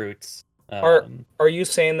young recruits, are you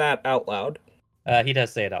saying that out loud? He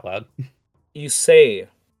does say it out loud. You say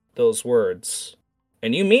those words,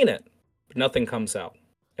 and you mean it, but nothing comes out.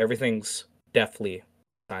 Everything's deathly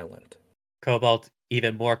silent. Cobalt,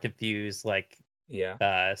 even more confused,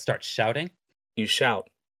 starts shouting. You shout,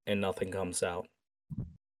 and nothing comes out.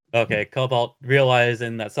 Okay, Cobalt,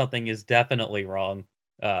 realizing that something is definitely wrong,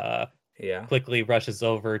 quickly rushes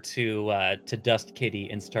over to Dust Kitty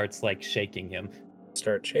and starts shaking him.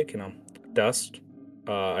 Start shaking him. Dust,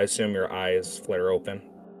 I assume your eyes flare open.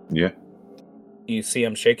 Yeah. You see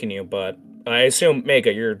him shaking you, but I assume,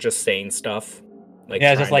 Mega, you're just saying stuff. He's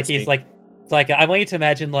I want you to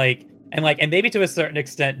imagine and maybe to a certain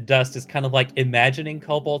extent, Dust is kind of imagining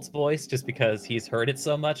Cobalt's voice just because he's heard it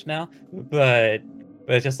so much now. But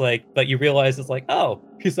it's just but you realize it's oh,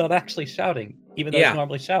 he's not actually shouting, even though he's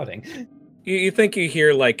normally shouting. You think you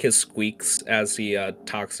hear his squeaks as he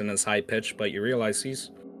talks in his high pitch, but you realize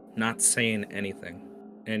he's not saying anything,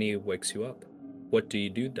 and he wakes you up. What do you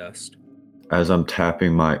do, Dust? As I'm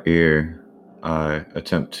tapping my ear, I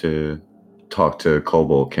attempt to talk to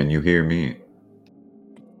Cobalt. Can you hear me?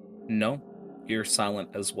 No, you're silent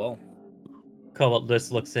as well. Cobalt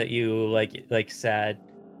just looks at you like sad.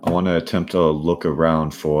 I want to attempt to look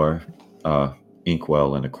around for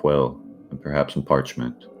inkwell and a quill, and perhaps some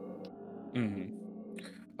parchment. Mm-hmm.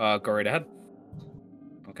 Go right ahead.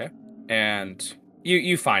 Okay. And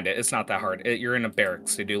you find it. It's not that hard. You're in a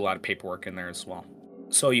barracks. They do a lot of paperwork in there as well.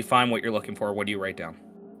 So you find what you're looking for. What do you write down?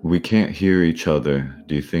 We can't hear each other.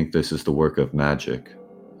 Do you think this is the work of magic?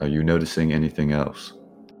 Are you noticing anything else?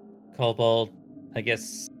 Cobalt, I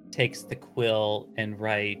guess, takes the quill and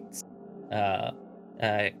writes,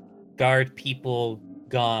 guard people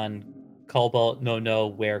gone. Cobalt, no,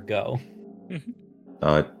 where go?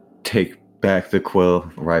 Take back the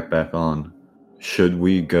quill, right back on. Should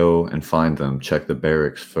we go and find them, check the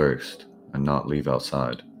barracks first, and not leave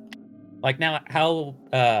outside? Now,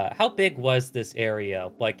 how big was this area?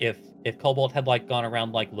 If Cobalt had gone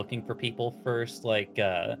around looking for people first,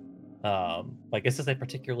 is this a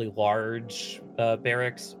particularly large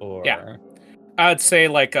barracks, or? Yeah, I'd say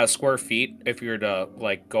square feet. If you were to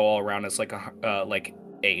go all around, it's 8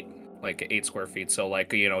 like 8 square feet. So like,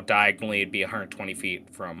 diagonally it'd be 120 feet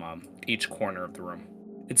from each corner of the room.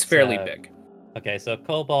 It's fairly big. Okay, so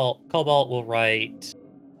Cobalt will write.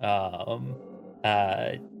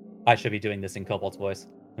 I should be doing this in Cobalt's voice.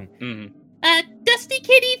 Hmm. Dusty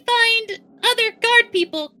Kitty find other guard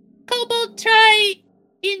people. Kobold try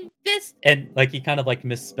And like he kind of like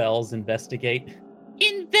misspells investigate.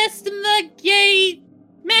 investigate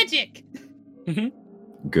magic.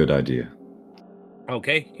 Good idea.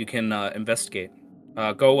 Okay, you can investigate.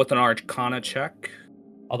 Go with an Arcana check.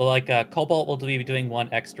 Although like Cobalt will be doing one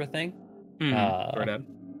extra thing. Go right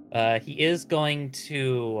ahead. He is going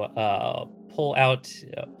to pull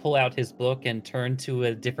out his book and turn to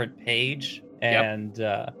a different page, and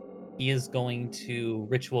he is going to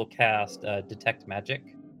ritual cast detect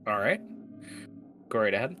magic. All right. Go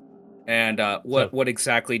right ahead. And what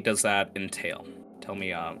exactly does that entail? Tell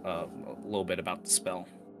me a little bit about the spell.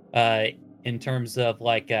 In terms of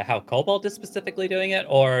like how Cobalt is specifically doing it,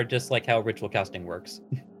 or just like how ritual casting works.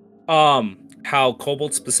 How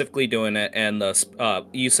Kobold's specifically doing it, and the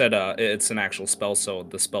you said it's an actual spell, so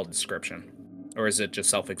the spell description, or is it just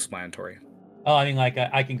self-explanatory? Oh, I mean, like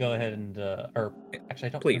I can go ahead and, or actually, I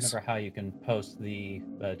don't Please. remember how you can post the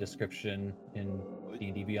description in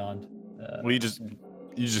D&D Beyond. Well, you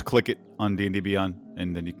just click it on D&D Beyond,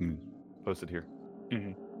 and then you can post it here.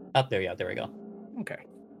 Up there, yeah, there we go. Okay.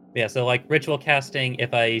 Yeah, so like ritual casting,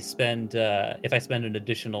 if I spend an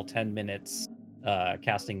additional 10 minutes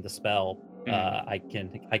casting the spell, I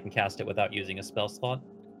can cast it without using a spell slot.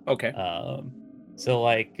 Okay. So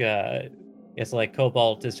like it's like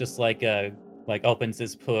Cobalt is just like opens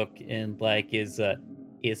his book and like is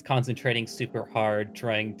concentrating super hard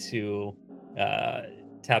trying to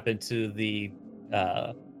tap into the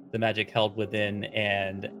magic held within,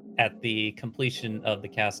 and at the completion of the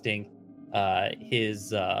casting,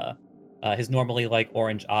 his normally like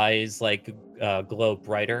orange eyes like glow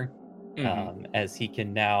brighter, as he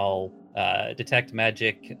can now detect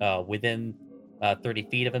magic within 30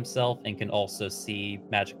 feet of himself, and can also see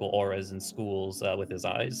magical auras in schools with his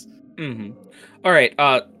eyes. All right.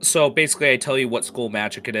 So basically, I tell you what school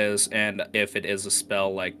magic it is, and if it is a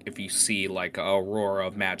spell, like if you see like a aurora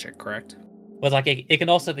of magic, correct? But like it can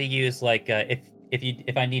also be used like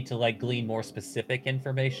if I need to like glean more specific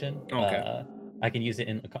information. Okay. I can use it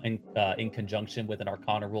in conjunction with an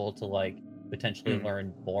Arcana roll to like potentially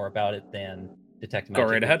learn more about it than detect magic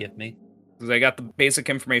right ahead. would give me. Because I got the basic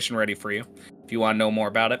information ready for you. If you want to know more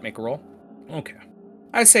about it, make a roll. Okay.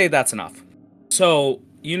 I say that's enough. So,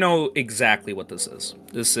 you know exactly what this is.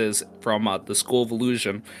 This is from the School of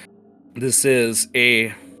Illusion. This is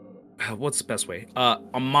a... what's the best way?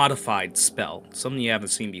 A modified spell. Something you haven't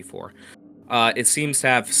seen before. It seems to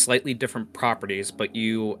have slightly different properties, but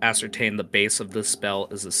you ascertain the base of this spell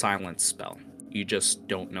is a silence spell. You just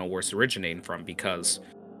don't know where it's originating from, because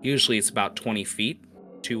usually it's about 20 feet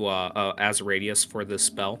to as a radius for this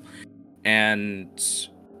spell, and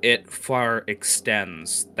it far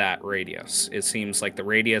extends that radius. It seems like the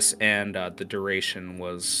radius and the duration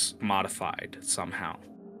was modified somehow.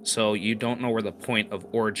 So you don't know where the point of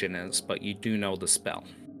origin is, but you do know the spell.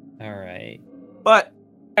 All right. But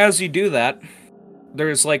as you do that,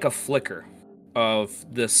 there's like a flicker of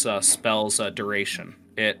this spell's duration.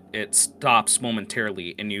 It stops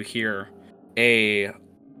momentarily, and you hear a...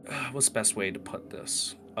 what's the best way to put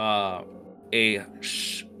this? A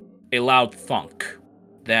loud thunk.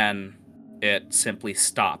 Then it simply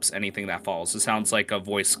stops anything that follows. It sounds like a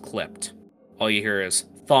voice clipped. All you hear is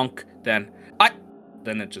thunk, then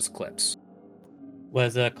it just clips.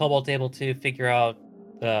 Was Cobalt able to figure out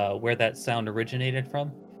where that sound originated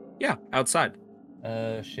from? Yeah, outside.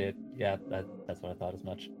 Shit. Yeah, that's what I thought as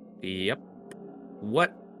much. Yep.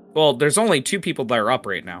 What? Well, there's only 2 people that are up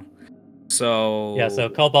right now. So... Yeah, so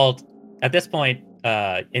Cobalt, at this point,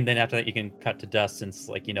 and then after that you can cut to dust, since,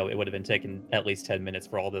 like, you know, it would have been taken at least 10 minutes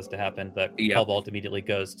for all this to happen, but Yep. Cobalt immediately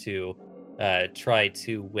goes to try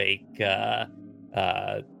to wake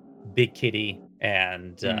Big Kitty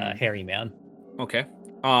and Hairy Man. Okay.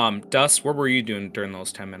 Dust, what were you doing during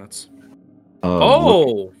those 10 minutes?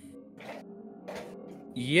 Look-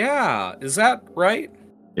 Yeah, is that right?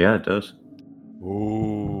 yeah, it does.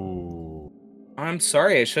 Ooh. I'm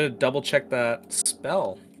sorry, I should have double-checked that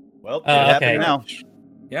spell. Well, it Okay. happened now.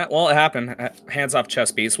 Yeah, well, it happened. Hands off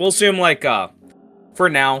chess piece. We'll assume, like, for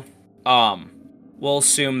now, we'll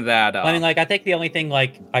assume that, I mean, like, I think the only thing,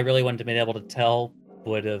 like, I really wanted to be able to tell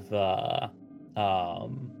would have,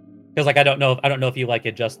 because, like, I don't know if you, like,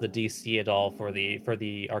 adjust the DC at all for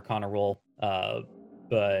the Arcana roll,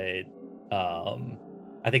 but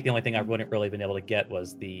I think the only thing I wouldn't really been able to get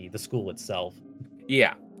was the school itself.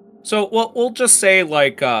 Yeah. So we'll just say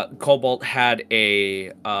like Cobalt had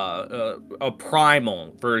a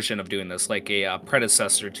primal version of doing this, like a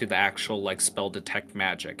predecessor to the actual like spell detect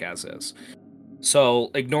magic as is.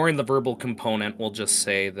 So ignoring the verbal component, we'll just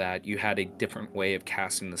say that you had a different way of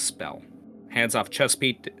casting the spell. Hands off chest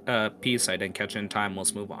piece. I didn't catch it in time.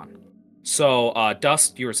 Let's move on. So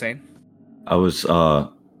Dust, you were saying? I was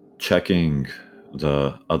checking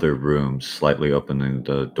the other rooms, slightly opening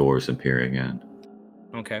the doors and peering in.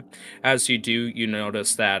 Okay. As you do, you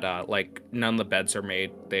notice that like none of the beds are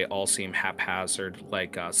made. They all seem haphazard.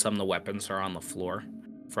 Like some of the weapons are on the floor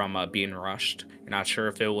from being rushed. You're not sure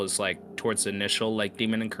if it was like towards the initial like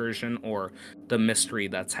demon incursion or the mystery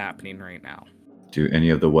that's happening right now. Do any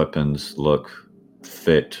of the weapons look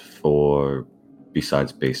fit for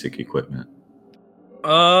besides basic equipment?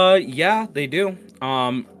 Yeah, they do.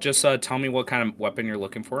 Just tell me what kind of weapon you're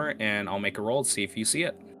looking for, and I'll make a roll to see if you see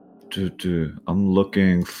it. I'm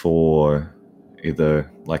looking for either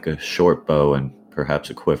like a short bow and perhaps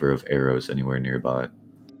a quiver of arrows anywhere nearby.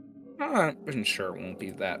 I'm sure it won't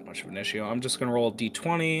be that much of an issue. I'm just gonna roll a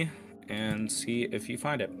d20 and see if you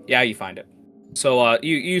find it. Yeah, you find it. So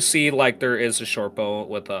you see like there is a short bow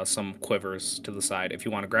with some quivers to the side. If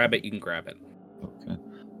you want to grab it, you can grab it. Okay.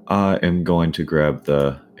 I am going to grab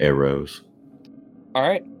the arrows. All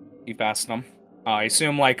right, you fasten them. I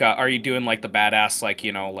assume like are you doing like the badass like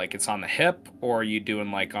like it's on the hip, or are you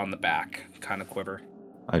doing like on the back kind of quiver?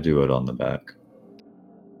 I do it on the back.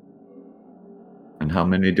 And how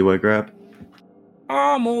many do I grab?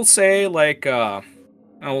 We'll say like we'll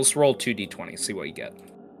just roll 2d20, see what you get.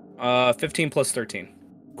 15 plus 13.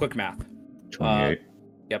 Quick math. 28.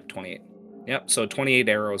 Yep, 28. Yep, so 28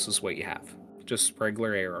 arrows is what you have. Just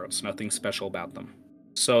regular arrows, nothing special about them.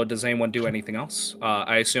 So does anyone do anything else?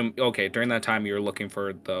 I assume, okay, during that time you were looking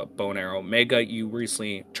for the bow and arrow. Mega, you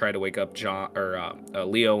recently tried to wake up John or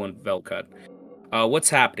Leo and Velcut.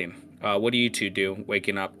 What's happening? What do you two do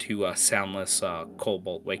waking up to soundless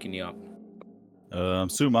Cobalt waking you up?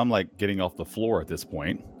 Assume I'm like getting off the floor at this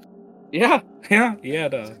point. Yeah, you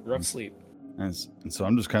had a rough sleep. And so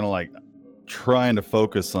I'm just kind of like trying to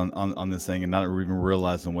focus on this thing and not even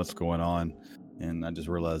realizing what's going on. And I just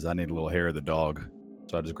realized I need a little hair of the dog.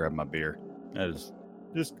 So I just grabbed my beer.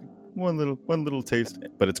 Just one little taste,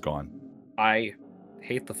 but it's gone. I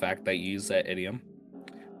hate the fact that you use that idiom.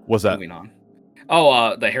 What's that? Moving on.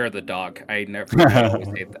 Oh, the hair of the dog. I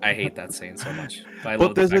hate that saying so much. But I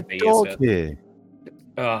love the fact that you used it.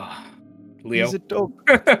 Here. Leo. He's a dog.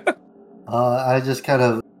 I just kind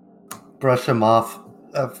of brush him off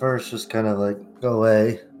at first, just kind of like go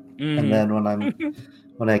away, and then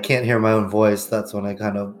when I can't hear my own voice, that's when I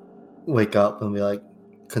kind of wake up and be like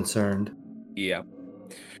concerned. Yeah.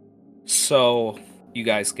 So you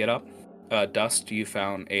guys get up. Dust, you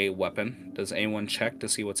found a weapon. Does anyone check to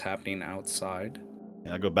see what's happening outside?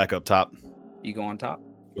 Yeah, I go back up top You go on top.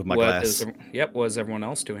 with my glass. What is everyone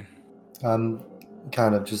else doing? I'm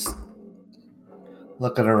kind of just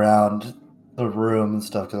looking around the room and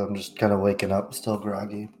stuff because I'm just kind of waking up, still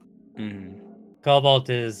groggy. Mm-hmm. Cobalt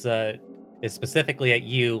is specifically at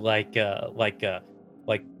you, like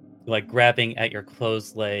grabbing at your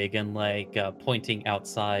closed leg and like pointing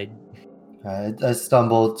outside. I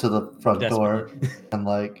stumble to the front door Desperately. and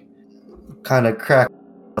like kind of crack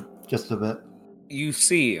just a bit. You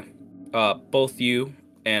see, both you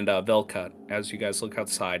and Velcut, as you guys look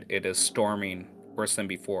outside, it is storming worse than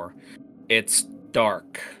before. It's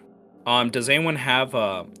dark. Does anyone have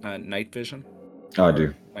night vision? I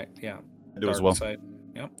do. Right, yeah. I do as well. Sight.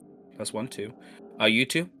 Yep. That's 1, 2. You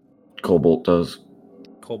two? Cobalt does.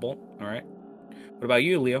 Cobalt. All right. What about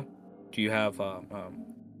you, Leo? Do you have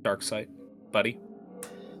dark sight, buddy?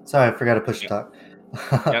 Sorry, I forgot to push talk.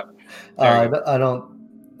 Yep. There you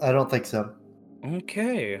I don't think so.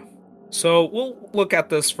 Okay. So we'll look at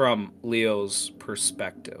this from Leo's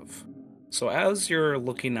perspective. So as you're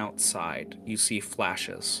looking outside, you see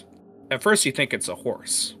flashes. At first you think it's a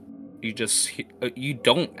horse. You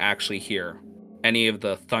don't actually hear any of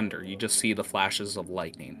the thunder. You just see the flashes of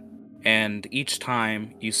lightning. And each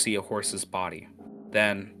time you see a horse's body,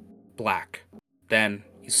 then black. Then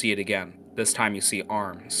you see it again. This time you see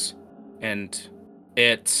arms. And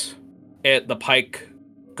the pike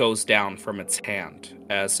goes down from its hand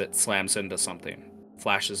as it slams into something.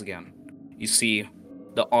 Flashes again. You see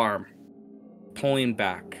the arm pulling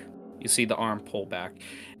back. You see the arm pull back.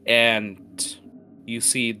 And you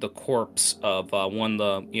see the corpse of one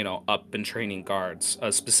of the, up and training guards.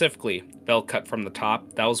 Specifically, Velcut from the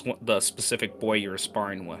top. That was the specific boy you were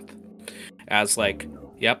sparring with. As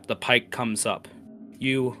the pike comes up.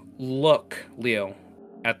 You look, Leo,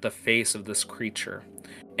 at the face of this creature.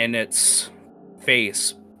 And its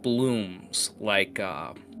face blooms like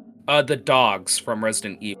the dogs from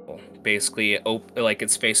Resident Evil. Basically, like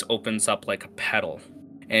its face opens up like a petal,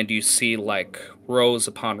 and you see like rows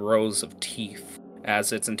upon rows of teeth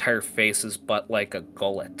as its entire face is but like a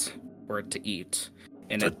gullet for it to eat.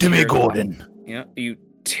 And it Gimme tears off- Gordon. Yeah, you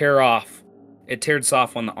tear off. It tears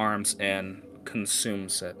off one of the arms and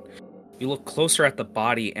consumes it. You look closer at the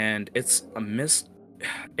body, and it's a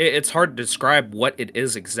It's hard to describe what it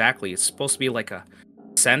is exactly. It's supposed to be like a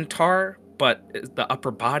centaur, but the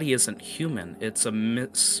upper body isn't human. It's a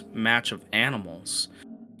mismatch of animals.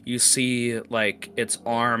 You see, like, its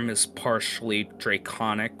arm is partially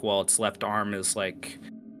draconic, while its left arm is like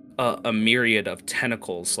a myriad of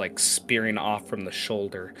tentacles, like spearing off from the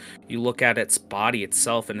shoulder. You look at its body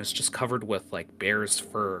itself, and it's just covered with like bear's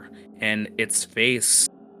fur, and its face.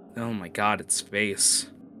 Oh my god, its face.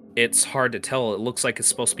 It's hard to tell. It looks like it's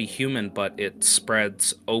supposed to be human, but it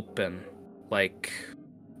spreads open like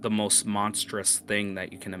the most monstrous thing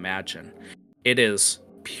that you can imagine. It is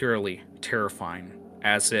purely terrifying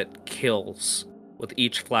as it kills with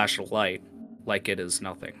each flash of light like it is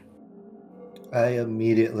nothing. I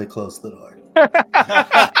immediately close the door.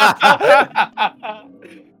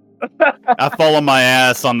 I fall on my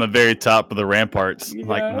ass on the very top of the ramparts,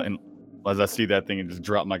 like Yeah. as I see that thing and just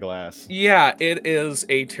drop my glass. Yeah, it is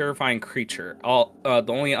a terrifying creature. The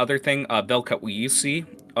only other thing, Velcut, you see,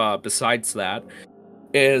 besides that,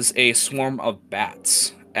 is a swarm of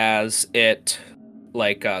bats as it,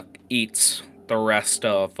 like, eats the rest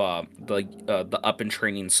of the up and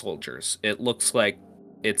training soldiers. It looks like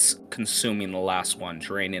it's consuming the last one,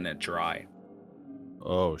 draining it dry.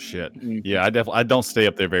 Oh shit! Yeah, I don't stay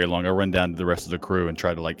up there very long. I run down to the rest of the crew and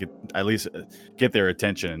try to like at least get their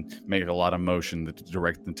attention and make a lot of motion to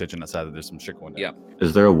direct the attention outside that there's some shit going down. Yeah.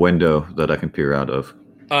 Is there a window that I can peer out of?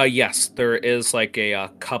 Yes, there is like a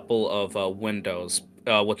couple of windows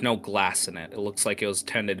with no glass in it. It looks like it was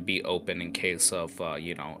tended to be open in case of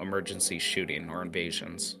emergency shooting or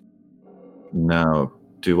invasions. Now,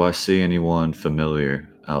 do I see anyone familiar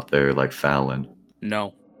out there like Fallon?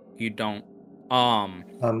 No, you don't.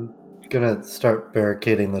 I'm gonna start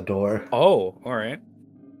barricading the door. Oh, all right.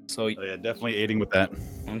 So Oh, yeah, definitely aiding with that.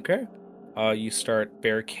 okay. You start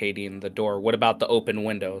barricading the door. What about the open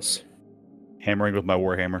windows? Hammering with my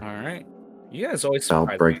warhammer. All right. You guys always I'll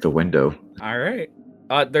surprise break me. the window. All right.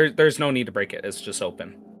 There's no need to break it. It's just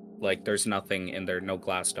open. Like there's nothing in there. No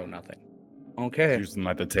glass. No nothing. Okay. Using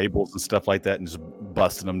like the tables and stuff like that, and just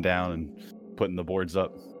busting them down and putting the boards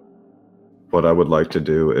up. What I would like to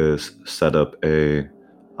do is set up a,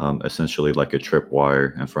 essentially like a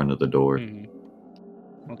tripwire in front of the door. Mhm.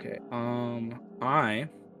 Okay. I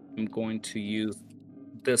am going to use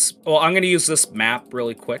this. Well, I'm going to use this map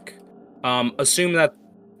really quick. Assume that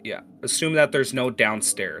there's no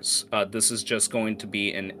downstairs. This is just going to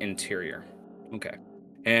be an interior. Okay.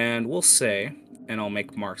 And we'll say, and I'll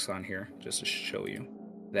make marks on here just to show you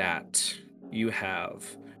that you have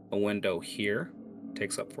a window here,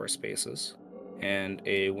 takes up 4 spaces, and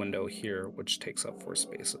a window here, which takes up 4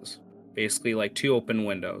 spaces. Basically, like 2 open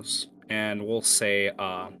windows. And we'll say,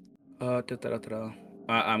 I'm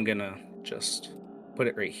gonna just put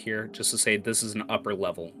it right here, just to say this is an upper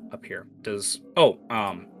level up here. Did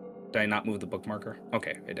I not move the bookmarker?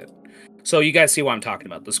 Okay, I did. So you guys see what I'm talking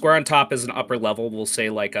about. The square on top is an upper level. We'll say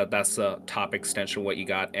like that's the top extension of what you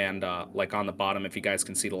got, and like on the bottom, if you guys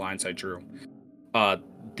can see the lines I drew,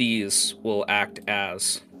 these will act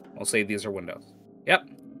as, I'll say these are windows. Yep.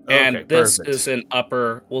 And Okay, this perfect. is an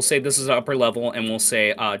upper, we'll say this is an upper level, and we'll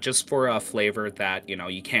say just for a flavor that,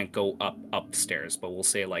 you can't go upstairs, but we'll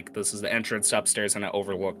say like this is the entrance upstairs and it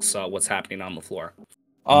overlooks what's happening on the floor.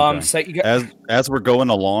 Okay. So you got, As we're going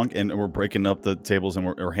along and we're breaking up the tables and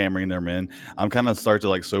we're hammering them in, I'm kind of start to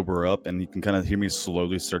like sober up, and you can kind of hear me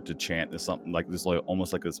slowly start to chant this something like this, like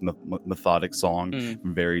almost like this methodic song,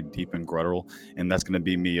 very deep and guttural, and that's going to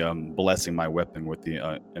be me blessing my weapon with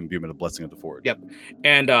the imbuement of blessing of the forge. Yep.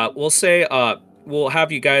 And we'll say we'll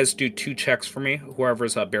have you guys do 2 checks for me,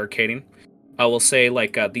 whoever's barricading. I will say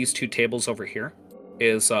like these 2 tables over here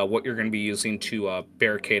is what you're going to be using to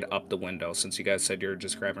barricade up the window, since you guys said you're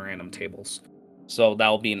just grabbing random tables. So that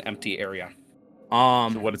will be an empty area. So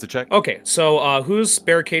what is the check? Okay, so who's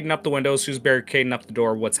barricading up the windows? Who's barricading up the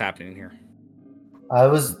door? What's happening here? I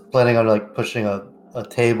was planning on like pushing a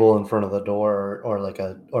table in front of the door,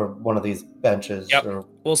 or one of these benches. Yep. Or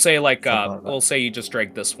We'll say like something like that. we'll say you just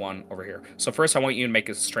drag this one over here. So first, I want you to make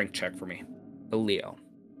a strength check for me, Leo.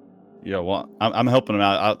 Yeah, well, I'm helping him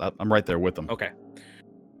out. I'm right there with him. Okay.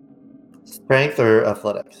 Strength or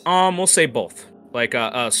athletics? We'll say both. Like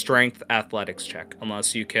a strength athletics check,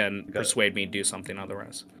 unless you can it. persuade me to do something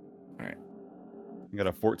otherwise. I got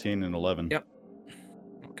a 14 and 11. Yep.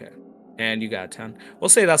 Okay. And you got a 10. We'll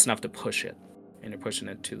say that's enough to push it. And you're pushing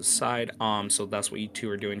it to the side. So that's what you two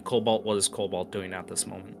are doing. Cobalt, what is Cobalt doing at this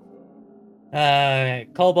moment?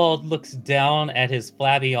 Cobalt looks down at his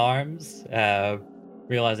flabby arms,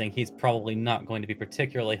 realizing he's probably not going to be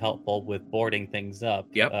particularly helpful with boarding things up.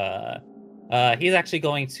 Yep. He's actually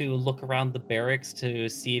going to look around the barracks to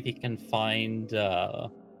see if he can find a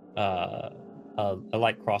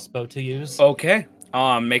light crossbow to use. Okay.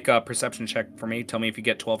 Make a perception check for me. Tell me if you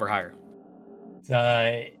get 12 or higher.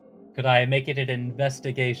 Could I make it an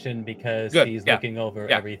investigation because Good, he's yeah, looking over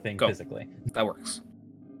yeah, everything go. physically? That works.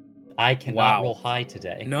 I cannot Wow. roll high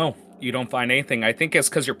today. No, you don't find anything. I think it's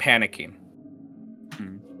because you're panicking.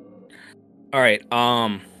 All right.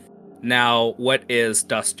 Now, what is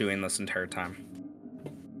Dust doing this entire time?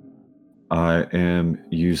 I am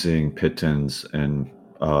using pitons and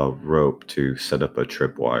rope to set up a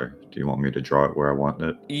tripwire. Do you want me to draw it where I want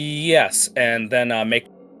it? Yes, and then make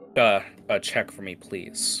a check for me,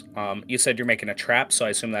 please. You said you're making a trap, so I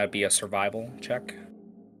assume that would be a survival check.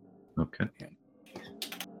 Okay.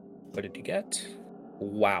 What did you get?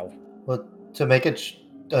 Wow. Well, to make it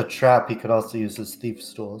a trap, he could also use his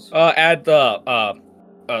thief's tools. Add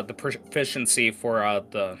the proficiency for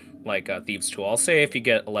the thieves tool. I'll say if you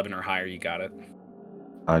get 11 or higher, you got it.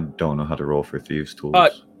 I don't know how to roll for thieves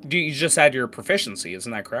tools. Do you just add your proficiency?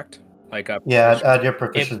 Isn't that correct? Yeah, add your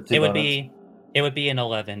proficiency. It would bonus. It would be an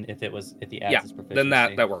 11 if he adds his proficiency. Then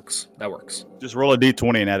that works. That works. Just roll a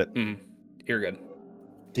d20 and add it. You're good.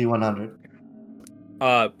 D100.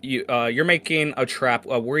 You're making a trap.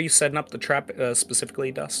 Where are you setting up the trap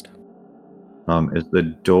specifically, Dust? Is the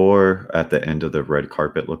door at the end of the red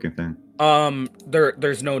carpet looking thing?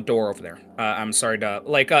 There's no door over there. I'm sorry to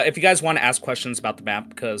if you guys want to ask questions about the map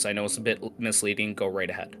because I know it's a bit misleading, go right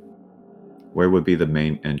ahead. Where would be the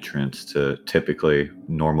main entrance to typically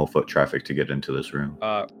normal foot traffic to get into this room?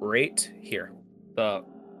 Right here. The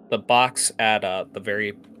box at the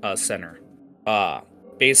very center.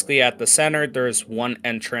 Basically at the center there's one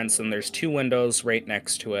entrance and there's two windows right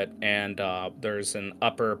next to it, and there's an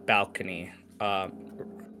upper balcony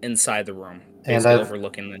inside the room. And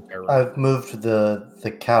overlooking the entire room. I've moved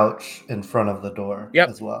the couch in front of the door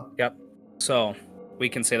as well. Yep. So we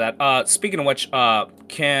can say that. Speaking of which,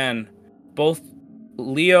 can both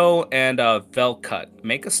Leo and Velcut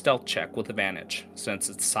make a stealth check with advantage since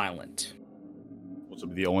it's silent? This will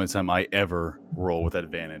be the only time I ever roll with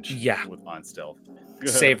advantage. Yeah. With on stealth.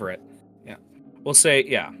 Savor it. Yeah. We'll say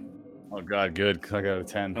yeah. Oh god, good. 'Cause I got a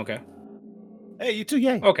 10. Okay. Hey, you too,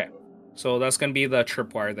 yay. Okay. So that's gonna be the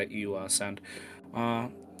tripwire that you send. Yeah.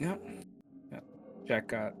 Jack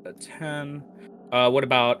got a 10. What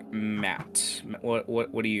about Matt?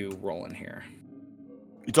 What are you rolling here?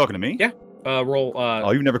 You talking to me? Yeah. Roll.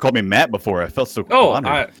 Oh, you've never called me Matt before. I felt so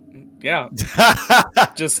honored. Yeah.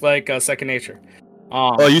 Just like second nature.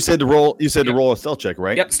 Oh, you said to roll. You said to roll a stealth check,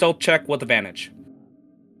 right? Yep. Stealth check with advantage.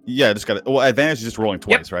 Yeah, I just got it. Well, advantage is just rolling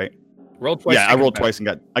twice, right? Roll twice. Yeah, I rolled twice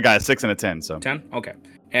and I got a 6 and a 10. So 10. Okay.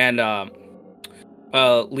 And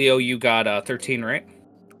Leo, you got 13, right?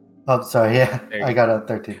 Oh, sorry. Yeah, There you I got a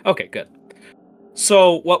 13. Okay, good.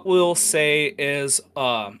 So what we'll say is,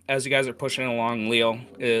 as you guys are pushing along, Leo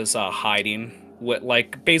is hiding.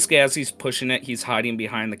 Basically, as he's pushing it, he's hiding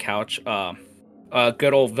behind the couch.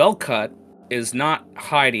 Good old Velcut is not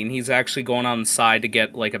hiding. He's actually going on the side to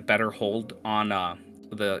get a better hold on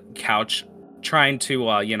the couch, trying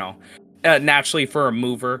to naturally for a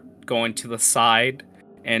mover going to the side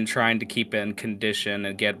and trying to keep in condition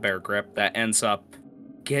and get better grip. That ends up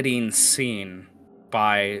getting seen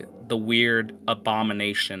by the weird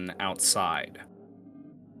abomination outside.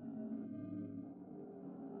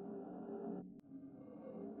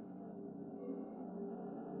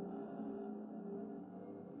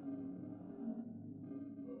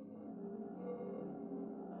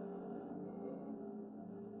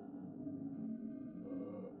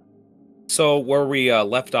 So where we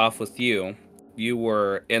left off with you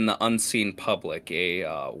were in the unseen public,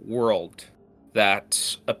 a world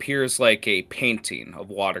that appears like a painting of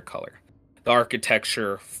watercolor. The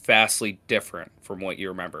architecture vastly different from what you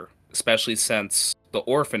remember, especially since the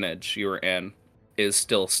orphanage you were in is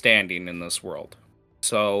still standing in this world.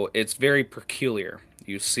 So it's very peculiar.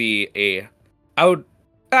 You see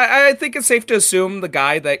I think it's safe to assume the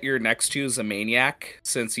guy that you're next to is a maniac,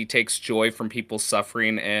 since he takes joy from people's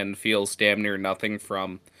suffering and feels damn near nothing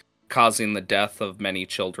from causing the death of many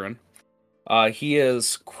children. He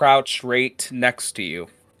is crouched right next to you,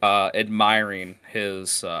 admiring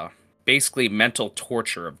his basically mental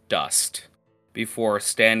torture of Dust before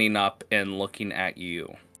standing up and looking at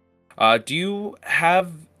you. Do you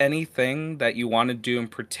have anything that you want to do in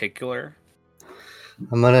particular?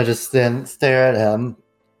 I'm gonna just stare at him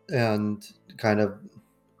and kind of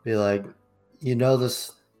be like,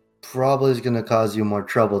 this probably is gonna cause you more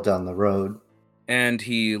trouble down the road. And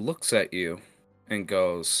he looks at you and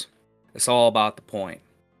goes, "It's all about the point.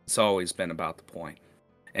 It's always been about the point."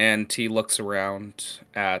 And he looks around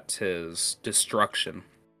at his destruction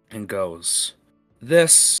and goes,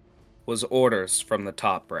 "This was orders from the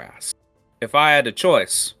top brass. If I had a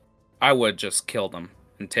choice, I would just kill them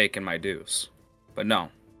and taken my dues. But no,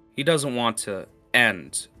 he doesn't want to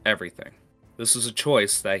end everything. This is a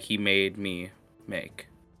choice that he made me make.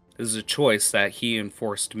 This is a choice that he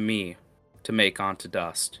enforced me to make onto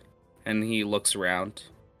dust." And he looks around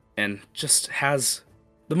and just has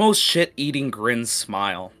the most shit-eating grin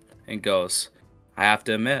smile and goes, "I have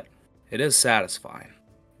to admit, it is satisfying.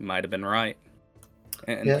 You might have been right."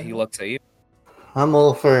 And Yeah. he looks at you. I'm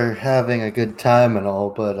all for having a good time and all,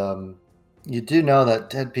 but you do know that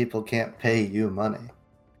dead people can't pay you money.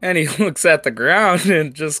 And he looks at the ground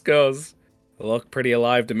and just goes, "Look pretty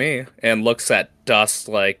alive to me." And looks at Dust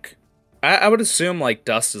like, I would assume like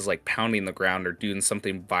Dust is like pounding the ground or doing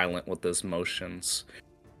something violent with his motions.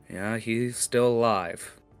 Yeah, he's still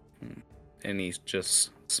alive. And he just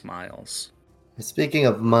smiles. Speaking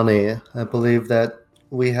of money, I believe that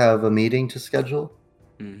we have a meeting to schedule.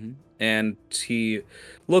 And he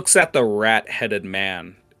looks at the rat-headed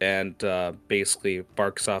man and basically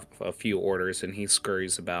barks off a few orders, and he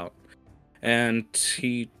scurries about. And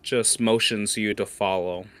he just motions you to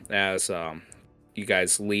follow as you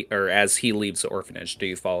guys leave, or as he leaves the orphanage. Do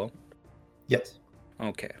you follow? Yes.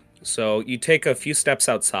 Okay. So you take a few steps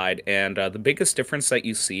outside, and the biggest difference that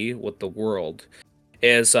you see with the world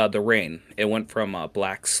is the rain. It went from a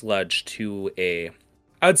black sludge to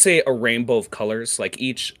I would say a rainbow of colors. Like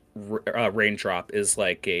each raindrop is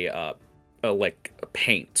like a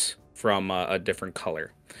paint from a different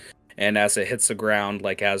color, and as it hits the ground,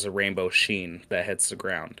 like as a rainbow sheen that hits the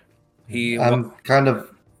ground. I'm kind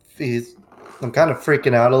of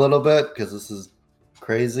freaking out a little bit because this is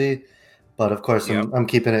crazy, but of course I'm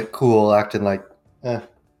keeping it cool, acting like,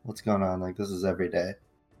 what's going on? Like this is every day.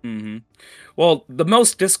 Well, the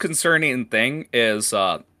most disconcerting thing is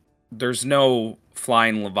there's no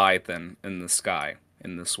flying Leviathan in the sky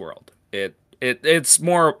in this world. It's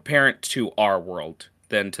more apparent to our world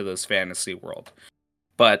than to this fantasy world.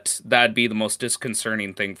 But that'd be the most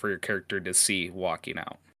disconcerting thing for your character to see walking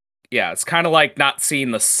out. Yeah, it's kind of like not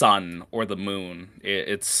seeing the sun or the moon.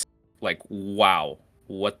 It's like, wow,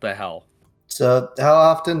 what the hell? So how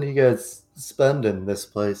often do you guys spend in this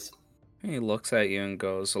place? He looks at you and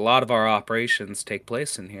goes, "A lot of our operations take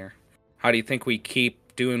place in here. How do you think we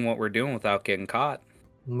keep doing what we're doing without getting caught?"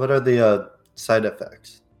 What are the side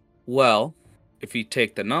effects? Well, if you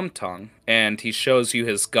take the numb tongue, and he shows you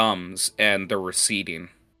his gums, and they're receding,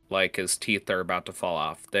 like his teeth are about to fall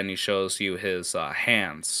off. Then he shows you his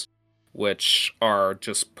hands, which are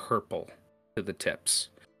just purple to the tips.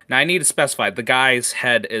 Now, I need to specify, the guy's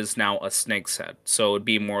head is now a snake's head, so it would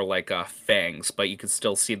be more like fangs, but you can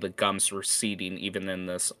still see the gums receding even in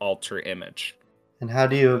this alter image. And how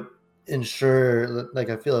do you ensure, like,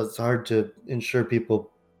 I feel it's hard to ensure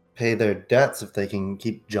people pay their debts if they can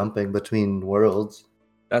keep jumping between worlds.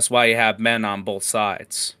 That's why you have men on both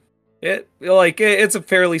sides. It's a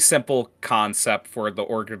fairly simple concept for the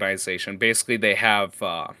organization. Basically, they have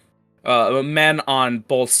men on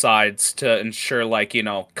both sides to ensure,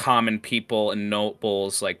 common people and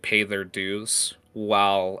nobles, pay their dues,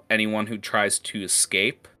 while anyone who tries to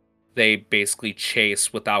escape, they basically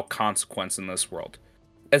chase without consequence in this world.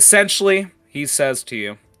 Essentially, he says to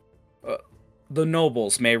you, the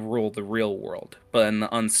nobles may rule the real world, but in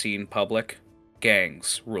the unseen public,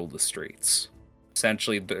 gangs rule the streets.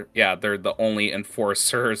 Essentially, they're the only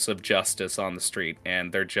enforcers of justice on the street,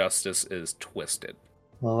 and their justice is twisted.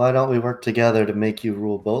 Well, why don't we work together to make you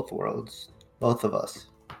rule both worlds? Both of us.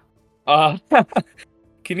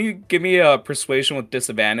 Can you give me a persuasion with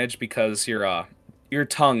disadvantage because your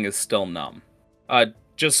tongue is still numb?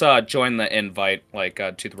 Just join the invite,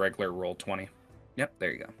 to the regular Roll20. Yep,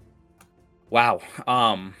 there you go. Wow.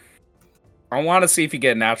 I want to see if you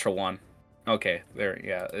get a natural one. Okay,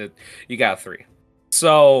 you got a 3.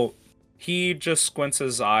 So he just squints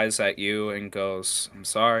his eyes at you and goes, "I'm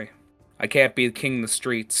sorry. I can't be the king of the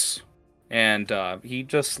streets." And he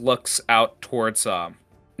just looks out towards,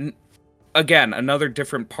 again, another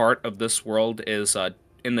different part of this world is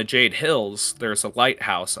in the Jade Hills, there's a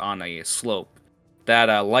lighthouse on a slope. That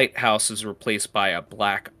lighthouse is replaced by a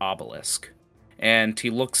black obelisk. And he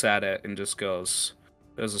looks at it and just goes,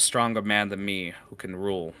 "There's a stronger man than me who can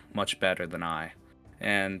rule much better than I.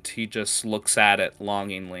 And he just looks at it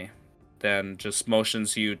longingly, then just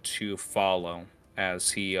motions you to follow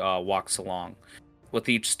as he walks along. With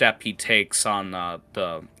each step he takes on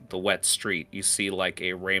the wet street, you see like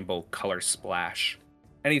a rainbow color splash.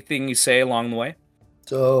 Anything you say along the way?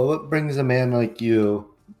 So, what brings a man like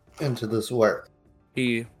you into this work?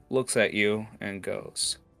 He looks at you and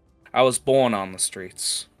goes, I was born on the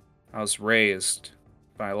streets. I was raised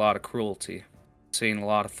by a lot of cruelty, seeing a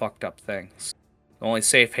lot of fucked up things. The only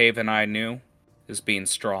safe haven I knew is being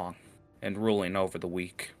strong and ruling over the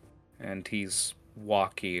weak. And he's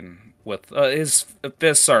walking with his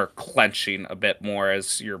fists are clenching a bit more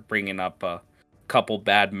as you're bringing up a couple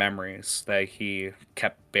bad memories that he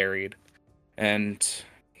kept buried. And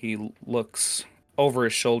he looks over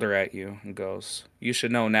his shoulder at you and goes, you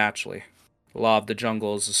should know naturally. The law of the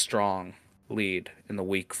jungle is a strong lead and the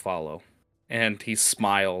weak follow. And he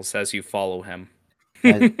smiles as you follow him.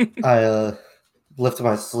 I lift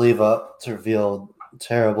my sleeve up to reveal a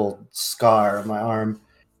terrible scar on my arm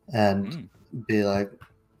and be like,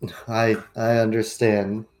 I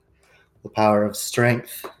understand the power of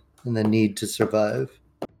strength and the need to survive.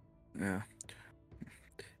 Yeah.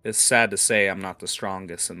 It's sad to say I'm not the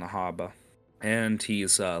strongest in the harbor. And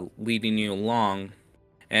he's leading you along.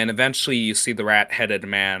 And eventually you see the rat-headed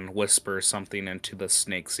man whisper something into the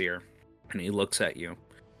snake's ear. And he looks at you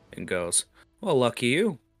and goes, well, lucky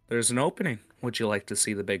you. There's an opening. Would you like to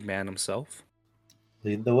see the big man himself?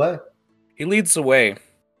 Lead the way. He leads the way,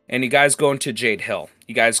 and you guys go into Jade Hill.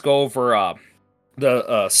 You guys go over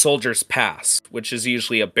the Soldier's Pass, which is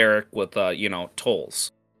usually a barrack with,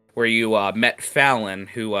 tolls. Where you met Fallon,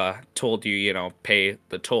 who told you, pay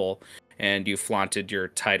the toll, and you flaunted your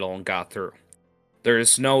title and got through.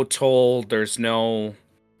 There's no toll, there's no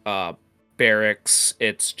barracks,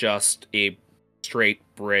 it's just a straight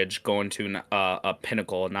bridge going to a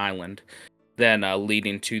pinnacle, an island, then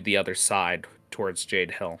leading to the other side towards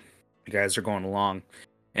Jade Hill. You guys are going along,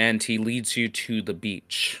 and he leads you to the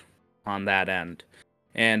beach on that end.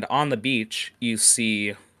 And on the beach, you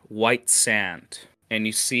see white sand, and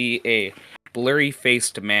you see a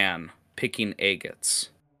blurry-faced man picking agates.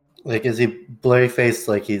 Like, is he blurry-faced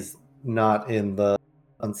like he's not in the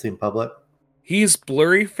unseen public? He's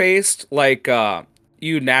blurry-faced like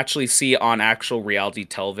you naturally see on actual reality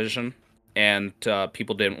television, and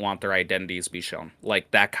people didn't want their identities to be shown.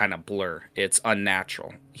 Like that kind of blur. It's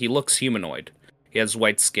unnatural. He looks humanoid. He has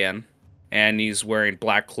white skin, and he's wearing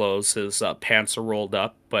black clothes. His pants are rolled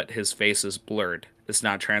up, but his face is blurred. It's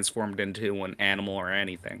not transformed into an animal or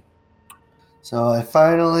anything. So I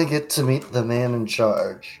finally get to meet the man in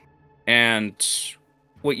charge. And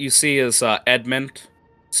what you see is Edmund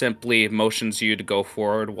simply motions you to go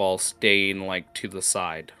forward while staying like to the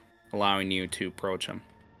side, allowing you to approach him.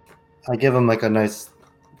 I give him like a nice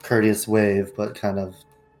courteous wave, but kind of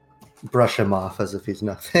brush him off as if he's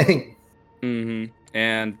nothing. Mm-hmm.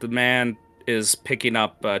 And the man is picking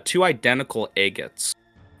up 2 identical agates,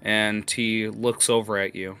 and he looks over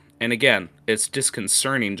at you. And again, it's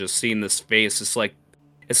disconcerting just seeing this face. It's like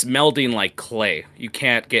it's melding like clay. You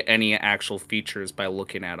can't get any actual features by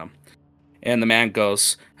looking at him. And the man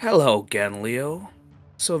goes, hello again, Leo.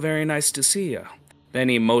 So very nice to see you. Then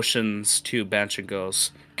he motions to a bench and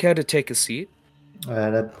goes, care to take a seat?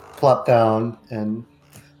 And I plop down and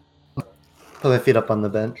put my feet up on the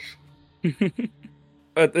bench.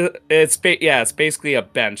 It's basically a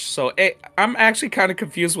bench. So I'm actually kind of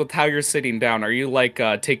confused with how you're sitting down. Are you like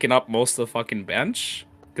taking up most of the fucking bench?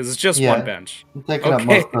 Because it's just one bench. I'm taking up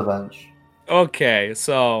most of the bench. Okay,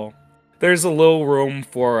 so there's a little room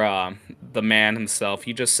for the man himself.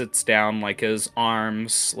 He just sits down, like his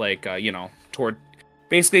arms, like toward,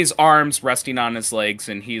 basically his arms resting on his legs,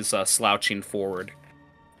 and he's slouching forward.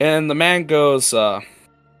 And the man goes,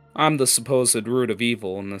 I'm the supposed root of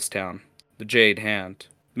evil in this town, the Jade Hand,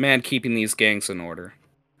 the man keeping these gangs in order.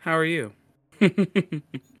 How are you? Doing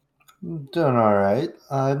all right.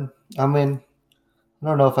 I mean, I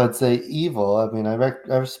don't know if I'd say evil. I mean, I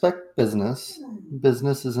respect business.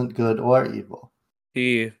 Business isn't good or evil.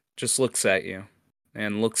 He just looks at you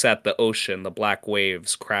and looks at the ocean, the black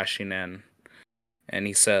waves crashing in. And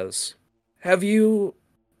he says, have you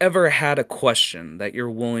ever had a question that you're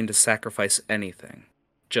willing to sacrifice anything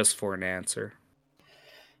just for an answer?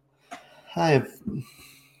 I've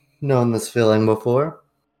known this feeling before.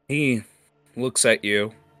 He looks at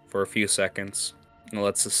you for a few seconds and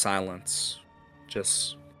lets the silence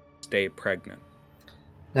just stay pregnant.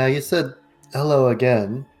 Now, you said hello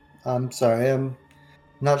again. I'm sorry, I'm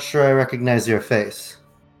not sure I recognize your face.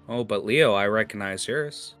 Oh, but Leo, I recognize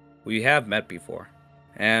yours. We have met before.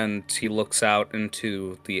 And he looks out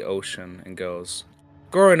into the ocean and goes,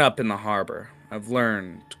 growing up in the harbor, I've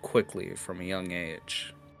learned quickly from a young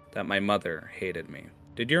age that my mother hated me.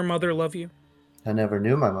 Did your mother love you? I never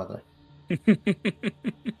knew my mother.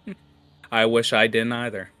 I wish I didn't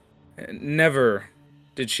either. Never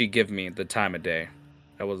did she give me the time of day.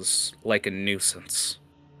 I was like a nuisance.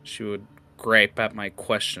 She would gripe at my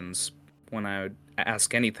questions when I would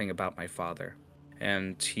ask anything about my father,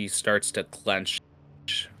 and he starts to clench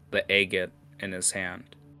the agate in his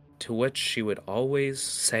hand, to which she would always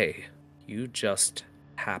say, "You just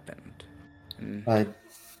happened." And I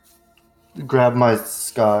grab my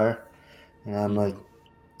scar and I'm like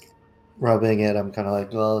rubbing it. I'm kind of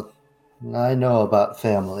like, well, I know about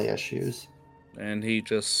family issues. and he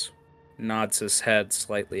just nods his head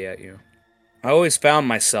slightly at you. I always found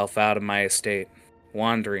myself out of my estate,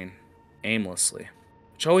 wandering aimlessly,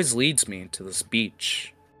 which always leads me to this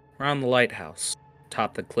beach, around the lighthouse,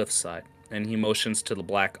 atop the cliffside, and he motions to the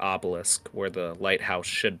black obelisk where the lighthouse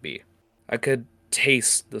should be. I could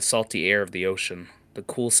taste the salty air of the ocean. The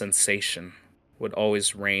cool sensation would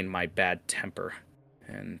always rein my bad temper,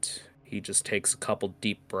 and he just takes a couple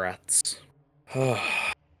deep breaths.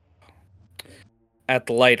 At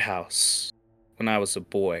the lighthouse, when I was a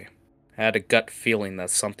boy, I had a gut feeling that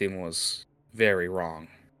something was very wrong.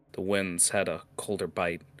 The winds had a colder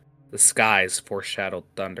bite. The skies foreshadowed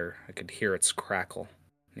thunder. I could hear its crackle.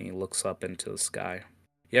 And he looks up into the sky.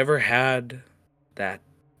 You ever had that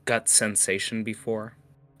gut sensation before?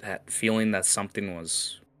 That feeling that something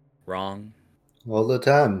was wrong? All the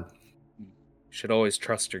time. You should always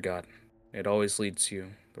trust your gut. It always leads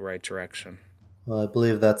you the right direction. Well, I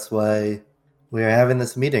believe that's why we are having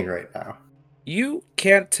this meeting right now. You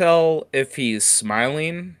can't tell if he's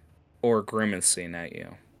smiling or grimacing at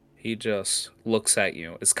you. He just looks at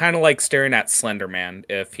you. It's kind of like staring at Slender Man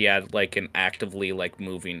if he had like an actively like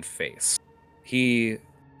moving face. He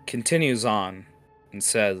continues on and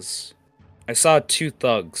says, "I saw 2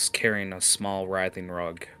 thugs carrying a small writhing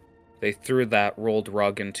rug. They threw that rolled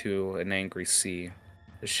rug into an angry sea.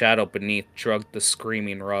 The shadow beneath dragged the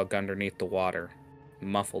screaming rug underneath the water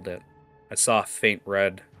and muffled it. I saw a faint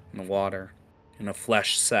red in the water, and a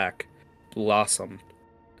flesh sack blossomed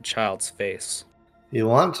a child's face." You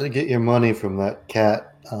want to get your money from that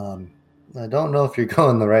cat. I don't know if you're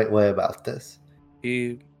going the right way about this.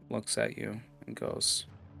 He looks at you and goes,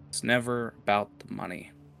 "It's never about the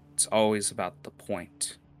money. It's always about the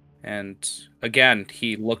point." And again,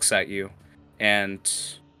 he looks at you, and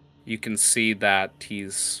you can see that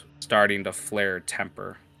he's starting to flare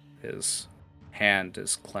temper. His hand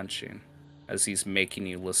is clenching as he's making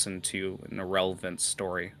you listen to an irrelevant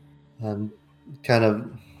story. I'm kind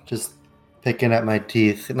of just picking at my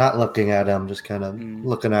teeth, not looking at him, just kind of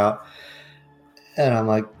looking out. And I'm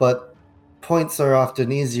like, but points are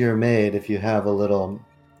often easier made if you have a little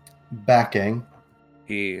backing.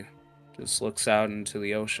 He just looks out into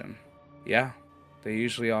the ocean. Yeah, they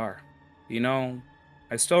usually are. You know,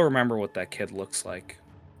 I still remember what that kid looks like.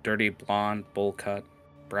 Dirty blonde, bowl cut,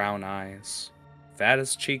 brown eyes,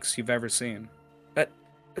 fattest cheeks you've ever seen. But,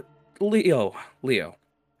 Leo,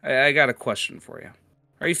 I got a question for you.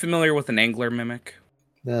 Are you familiar with an angler mimic?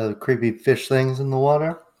 The creepy fish things in the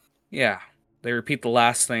water. Yeah, they repeat the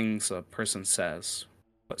last things a person says,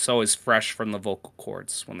 but it's always fresh from the vocal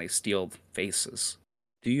cords when they steal faces.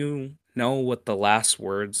 Do you know what the last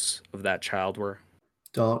words of that child were?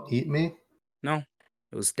 Don't eat me. No,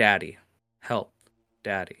 it was Daddy. Help,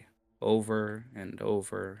 Daddy. Over and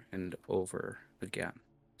over and over again.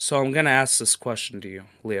 So I'm going to ask this question to you,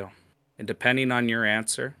 Leo. And depending on your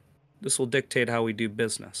answer, this will dictate how we do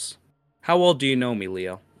business. How well do you know me,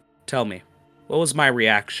 Leo? Tell me, what was my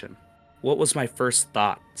reaction? What was my first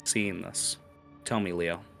thought seeing this? Tell me,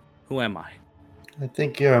 Leo, who am I? I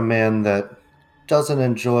think you're a man that doesn't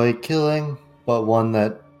enjoy killing, but one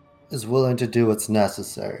that is willing to do what's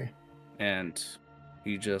necessary. And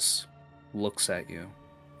he just looks at you.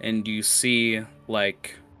 And you see,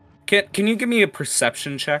 like... Can you give me a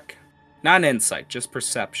perception check? Not an insight, just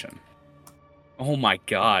perception. Oh my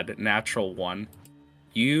god, natural 1.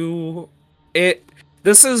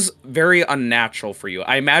 This is very unnatural for you.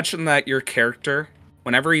 I imagine that your character,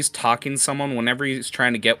 whenever he's talking to someone, whenever he's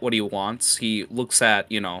trying to get what he wants, he looks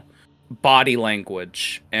at, body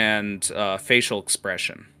language and facial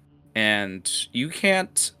expression. And you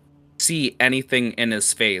can't see anything in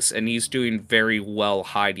his face, and he's doing very well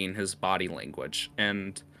hiding his body language.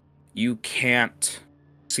 And you can't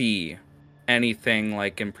see anything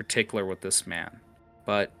like in particular with this man.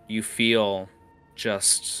 But you feel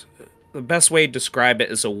just... The best way to describe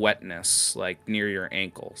it is a wetness, like near your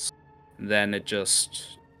ankles. Then it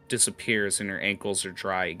just disappears and your ankles are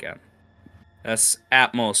dry again. That's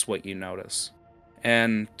at most what you notice.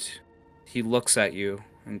 And he looks at you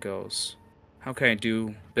and goes, "How can I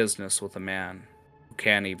do business with a man who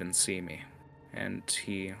can't even see me?" And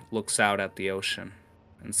he looks out at the ocean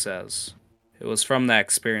and says, "It was from that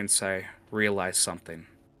experience I realized something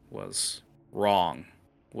was wrong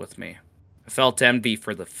with me. I felt envy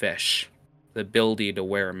for the fish, the ability to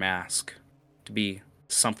wear a mask, to be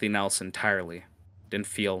something else entirely. Didn't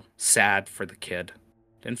feel sad for the kid.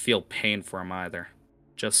 Didn't feel pain for him either.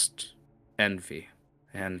 Just envy.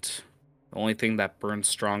 And the only thing that burned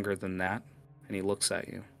stronger than that," and he looks at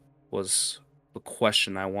you, "was the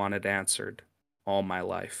question I wanted answered all my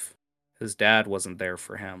life. His dad wasn't there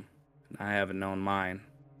for him, and I haven't known mine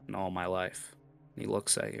in all my life." And he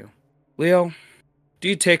looks at you. "Leo, do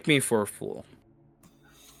you take me for a fool?"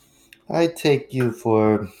 I take you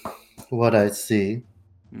for what I see.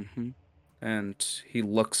 Mm-hmm. And he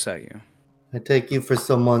looks at you. I take you for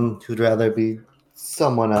someone who'd rather be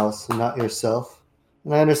someone else and not yourself.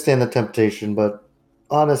 And I understand the temptation, but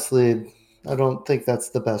honestly, I don't think that's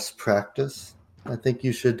the best practice. I think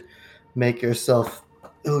you should make yourself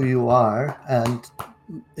who you are, and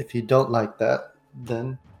if you don't like that,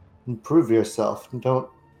 then improve yourself. Don't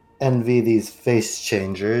envy these face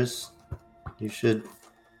changers. You should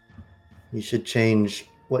change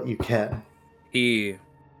what you can. He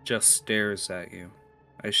just stares at you.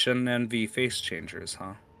 "I shouldn't envy face changers,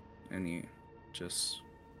 huh?" And he just...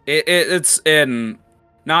 It's in...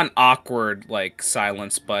 not an awkward, like,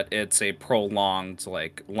 silence, but it's a prolonged,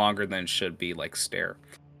 like, longer than it should be, like, stare.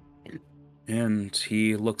 And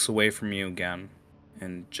he looks away from you again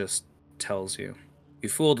and just tells you, "You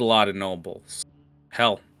fooled a lot of nobles.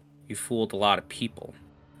 Hell, you fooled a lot of people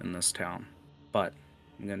in this town. But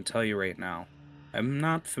I'm going to tell you right now, I'm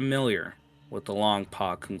not familiar with the Long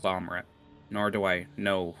Paw conglomerate, nor do I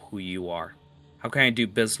know who you are. How can I do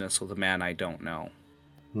business with a man I don't know?"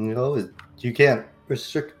 You can't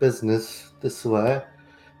restrict business this way.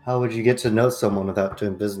 How would you get to know someone without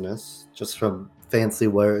doing business? Just from fancy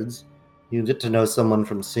words. You get to know someone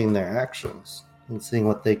from seeing their actions and seeing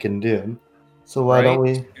what they can do. So why don't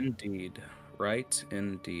we? Right,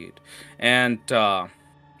 indeed. And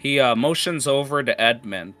he motions over to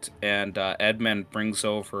Edmund, and Edmund brings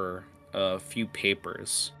over a few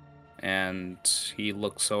papers, and he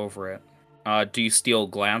looks over it. Do you steal a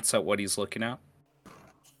glance at what he's looking at?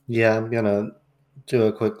 Yeah, I'm gonna do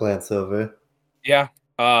a quick glance over. Yeah.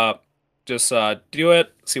 Just do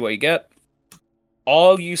it. See what you get.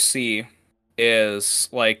 All you see is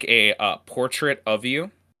like a portrait of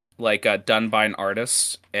you, like done by an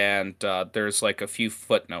artist, and there's like a few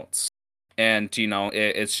footnotes, and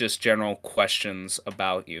it's just general questions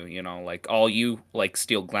about you. Like all you like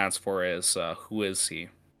steal glance for is who is he,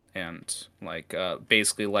 and like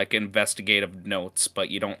basically like investigative notes, but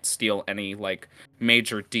you don't steal any like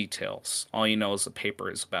major details. All you know is the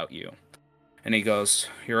paper is about you. And he goes,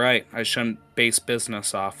 "You're right, I shouldn't base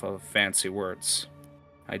business off of fancy words.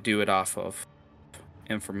 I do it off of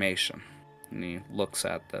information." And he looks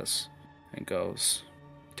at this and goes,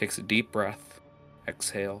 takes a deep breath,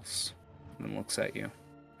 exhales, and then looks at you.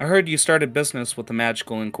 "I heard you started business with the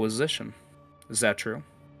Magical Inquisition. Is that true?"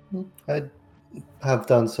 I have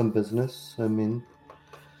done some business. I mean,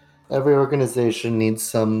 every organization needs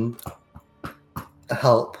some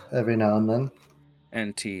help every now and then.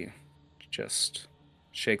 And he just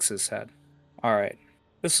shakes his head. "All right,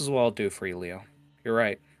 this is what I'll do for you, Leo. You're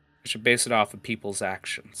right. I should base it off of people's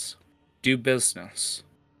actions. Do business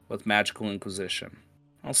with Magical Inquisition.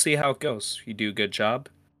 I'll see how it goes. You do a good job,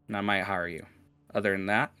 and I might hire you. Other than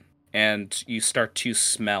that," and you start to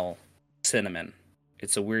smell cinnamon.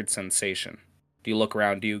 It's a weird sensation. Do you look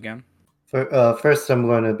around you again? First, I'm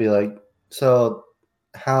going to be like, "So,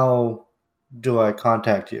 how do I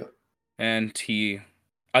contact you?" And he,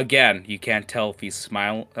 again, you can't tell if he's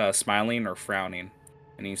smiling or frowning.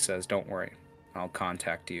 And he says, "Don't worry, I'll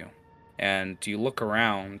contact you." And you look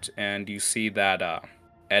around and you see that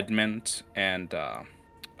Edmund and the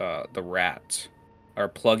rat are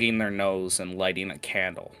plugging their nose and lighting a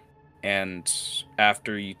candle. And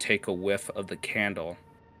after you take a whiff of the candle,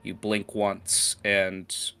 you blink once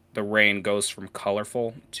and the rain goes from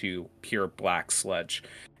colorful to pure black sludge.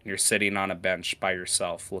 And you're sitting on a bench by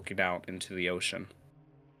yourself looking out into the ocean.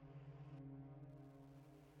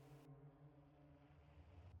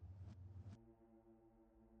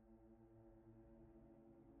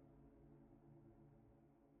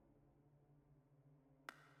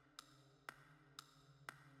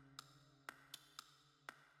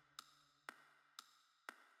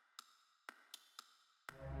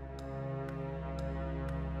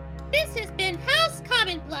 This has been House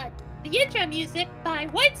Common Blood, the intro music by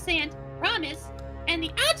White Sand, Promise, and the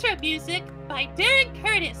outro music by Darren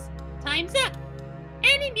Curtis. time's up.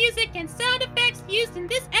 Any music and sound effects used in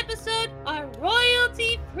this episode are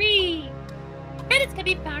royalty-free. Credits can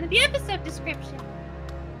be found in the episode description.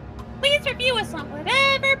 Please review us on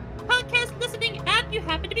whatever podcast listening app you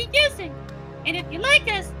happen to be using. And if you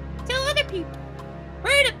like us, tell other people.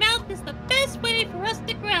 Word of mouth is the best way for us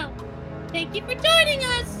to grow. Thank you for joining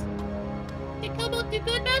us! Did Kobold do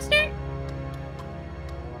good, Master?